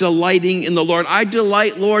start delighting in the Lord, I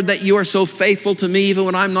delight, Lord, that you are so faithful to me even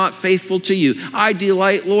when I'm not faithful to you. I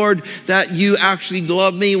delight, Lord, that you actually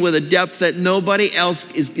love me with a depth that nobody else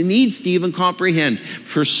needs to even comprehend.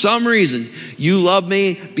 For some reason, you love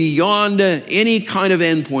me beyond any kind of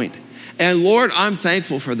endpoint. And Lord, I'm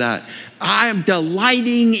thankful for that. I'm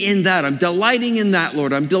delighting in that. I'm delighting in that,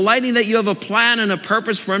 Lord. I'm delighting that you have a plan and a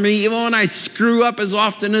purpose for me, even when I screw up as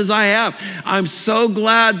often as I have. I'm so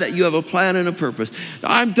glad that you have a plan and a purpose.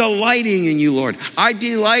 I'm delighting in you, Lord. I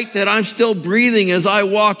delight that I'm still breathing as I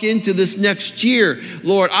walk into this next year,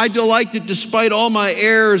 Lord. I delight that despite all my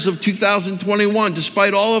errors of 2021,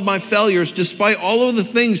 despite all of my failures, despite all of the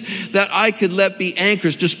things that I could let be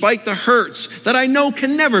anchors, despite the hurts that I know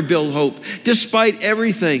can never build hope, despite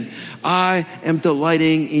everything, I am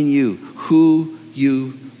delighting in you, who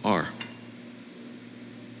you are.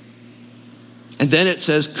 And then it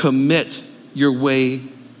says, commit your way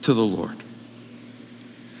to the Lord.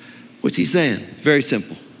 What's he saying? Very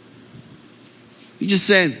simple. He's just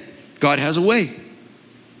saying, God has a way.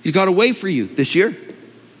 He's got a way for you this year.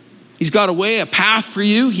 He's got a way, a path for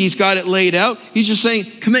you. He's got it laid out. He's just saying,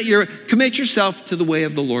 commit yourself to the way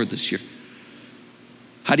of the Lord this year.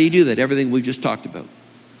 How do you do that? Everything we just talked about.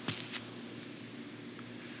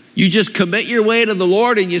 You just commit your way to the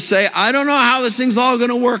Lord and you say, I don't know how this thing's all going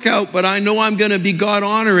to work out, but I know I'm going to be God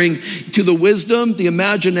honoring to the wisdom, the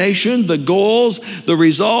imagination, the goals, the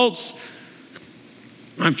results.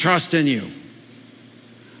 I'm trusting you.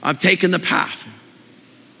 I'm taking the path.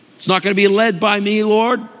 It's not going to be led by me,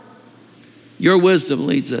 Lord. Your wisdom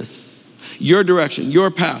leads us. Your direction,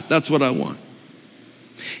 your path. That's what I want.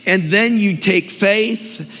 And then you take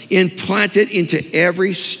faith, implant it into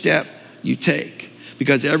every step you take.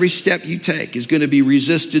 Because every step you take is going to be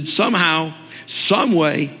resisted somehow, some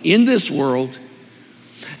way in this world.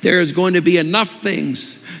 There is going to be enough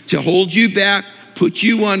things to hold you back, put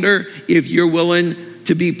you under, if you're willing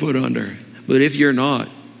to be put under. But if you're not,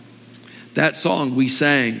 that song we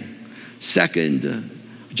sang second,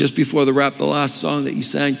 just before the wrap, the last song that you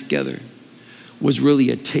sang together, was really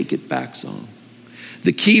a take it back song.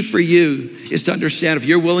 The key for you is to understand if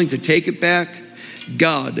you're willing to take it back,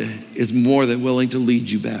 God is more than willing to lead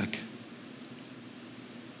you back.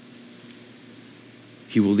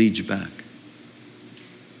 He will lead you back.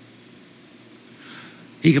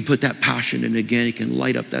 He can put that passion in again. He can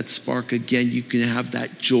light up that spark again. You can have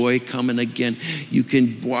that joy coming again. You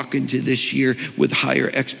can walk into this year with higher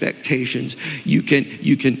expectations. You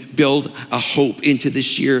can build a hope into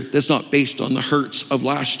this year that's not based on the hurts of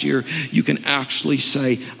last year. You can actually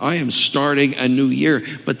say, I am starting a new year.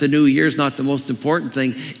 But the new year is not the most important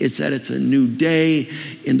thing. It's that it's a new day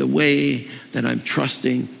in the way that I'm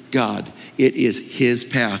trusting God. It is his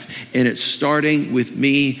path. And it's starting with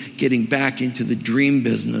me getting back into the dream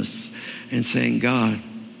business and saying, God,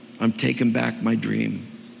 I'm taking back my dream.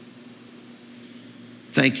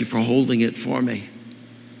 Thank you for holding it for me.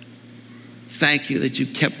 Thank you that you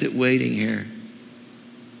kept it waiting here.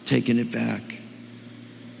 Taking it back.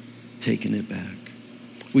 Taking it back.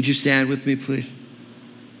 Would you stand with me, please?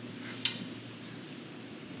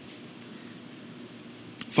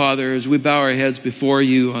 Father, as we bow our heads before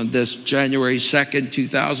you on this January 2nd,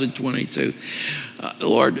 2022,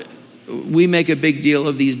 Lord, we make a big deal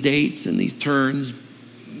of these dates and these turns,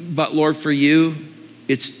 but Lord, for you,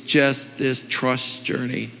 it's just this trust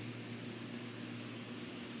journey.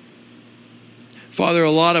 Father,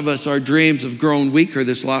 a lot of us, our dreams have grown weaker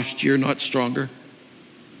this last year, not stronger.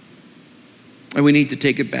 And we need to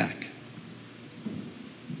take it back.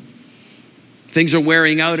 Things are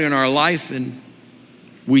wearing out in our life and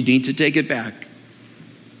we need to take it back.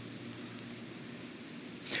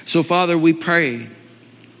 So, Father, we pray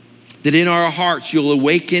that in our hearts you'll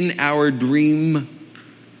awaken our dream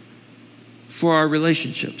for our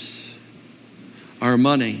relationships, our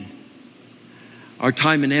money, our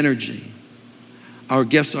time and energy, our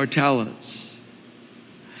gifts, our talents,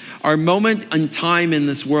 our moment in time in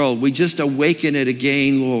this world. We just awaken it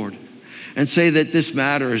again, Lord, and say that this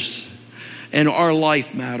matters and our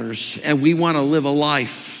life matters, and we want to live a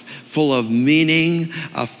life full of meaning,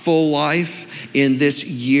 a full life in this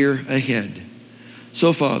year ahead.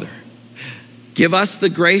 So, Father, give us the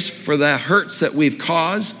grace for the hurts that we've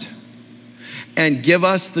caused, and give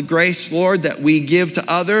us the grace, Lord, that we give to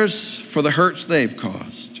others for the hurts they've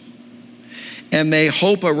caused. And may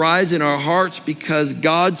hope arise in our hearts because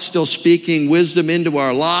God's still speaking wisdom into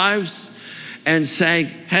our lives and saying,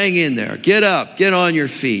 hang in there, get up, get on your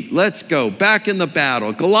feet. Let's go back in the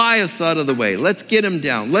battle. Goliath's out of the way. Let's get him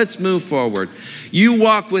down. Let's move forward. You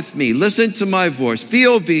walk with me. Listen to my voice. Be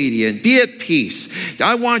obedient. Be at peace.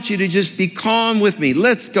 I want you to just be calm with me.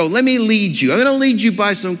 Let's go. Let me lead you. I'm going to lead you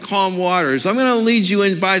by some calm waters. I'm going to lead you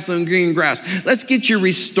in by some green grass. Let's get you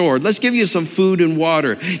restored. Let's give you some food and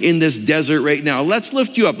water in this desert right now. Let's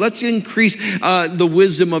lift you up. Let's increase the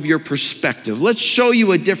wisdom of your perspective. Let's show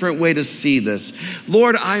you a different way to see this.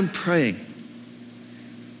 Lord, I'm praying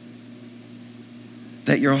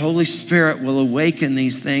that your Holy Spirit will awaken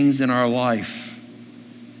these things in our life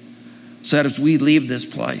so that as we leave this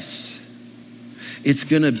place, it's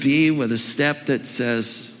going to be with a step that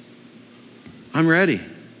says, I'm ready.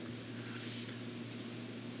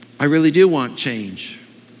 I really do want change.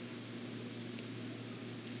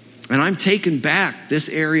 And I'm taking back this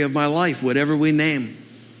area of my life, whatever we name.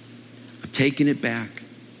 I'm taking it back.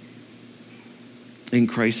 In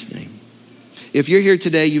Christ's name. If you're here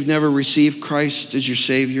today, you've never received Christ as your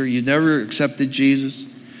Savior, you've never accepted Jesus,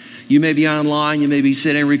 you may be online, you may be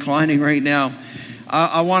sitting, reclining right now.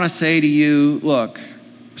 I want to say to you, look,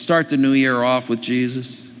 start the new year off with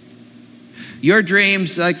Jesus. Your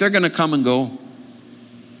dreams, they're going to come and go.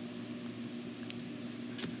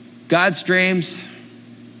 God's dreams,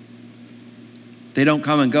 they don't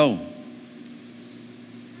come and go.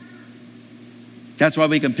 That's why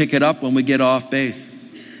we can pick it up when we get off base.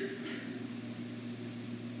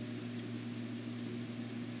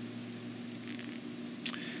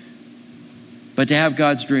 But to have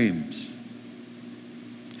God's dreams,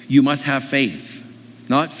 you must have faith.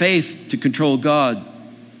 Not faith to control God,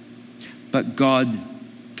 but God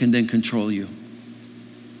can then control you.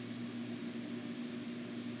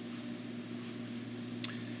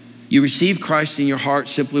 You receive Christ in your heart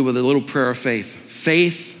simply with a little prayer of faith.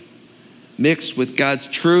 Faith mixed with God's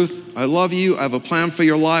truth. I love you. I have a plan for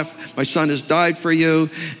your life. My son has died for you.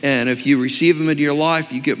 And if you receive him into your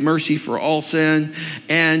life, you get mercy for all sin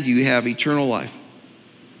and you have eternal life.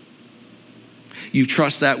 You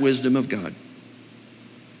trust that wisdom of God.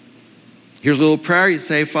 Here's a little prayer. You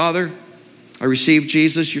say, Father, I receive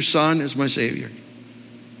Jesus, your son, as my Savior.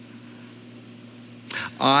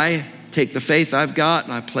 I take the faith I've got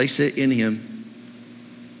and I place it in him.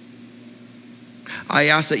 I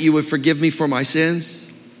ask that you would forgive me for my sins.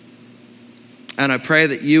 And I pray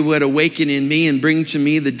that you would awaken in me and bring to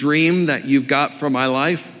me the dream that you've got for my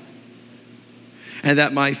life. And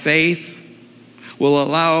that my faith will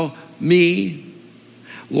allow me,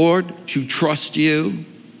 Lord, to trust you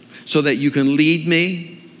so that you can lead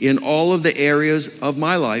me in all of the areas of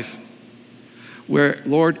my life where,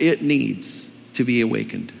 Lord, it needs to be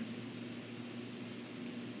awakened.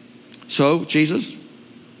 So, Jesus,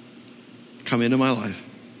 come into my life.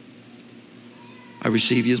 I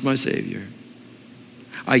receive you as my Savior.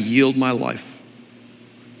 I yield my life.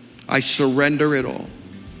 I surrender it all.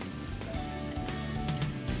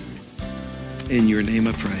 In your name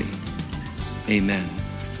I pray. Amen.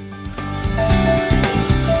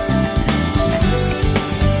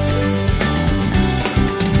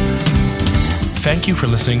 Thank you for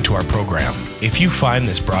listening to our program. If you find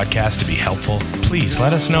this broadcast to be helpful, please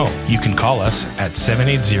let us know. You can call us at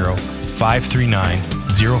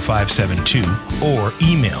 780-539-0572 or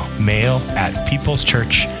email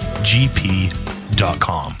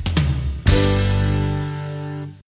mail@peopleschurchgp.com.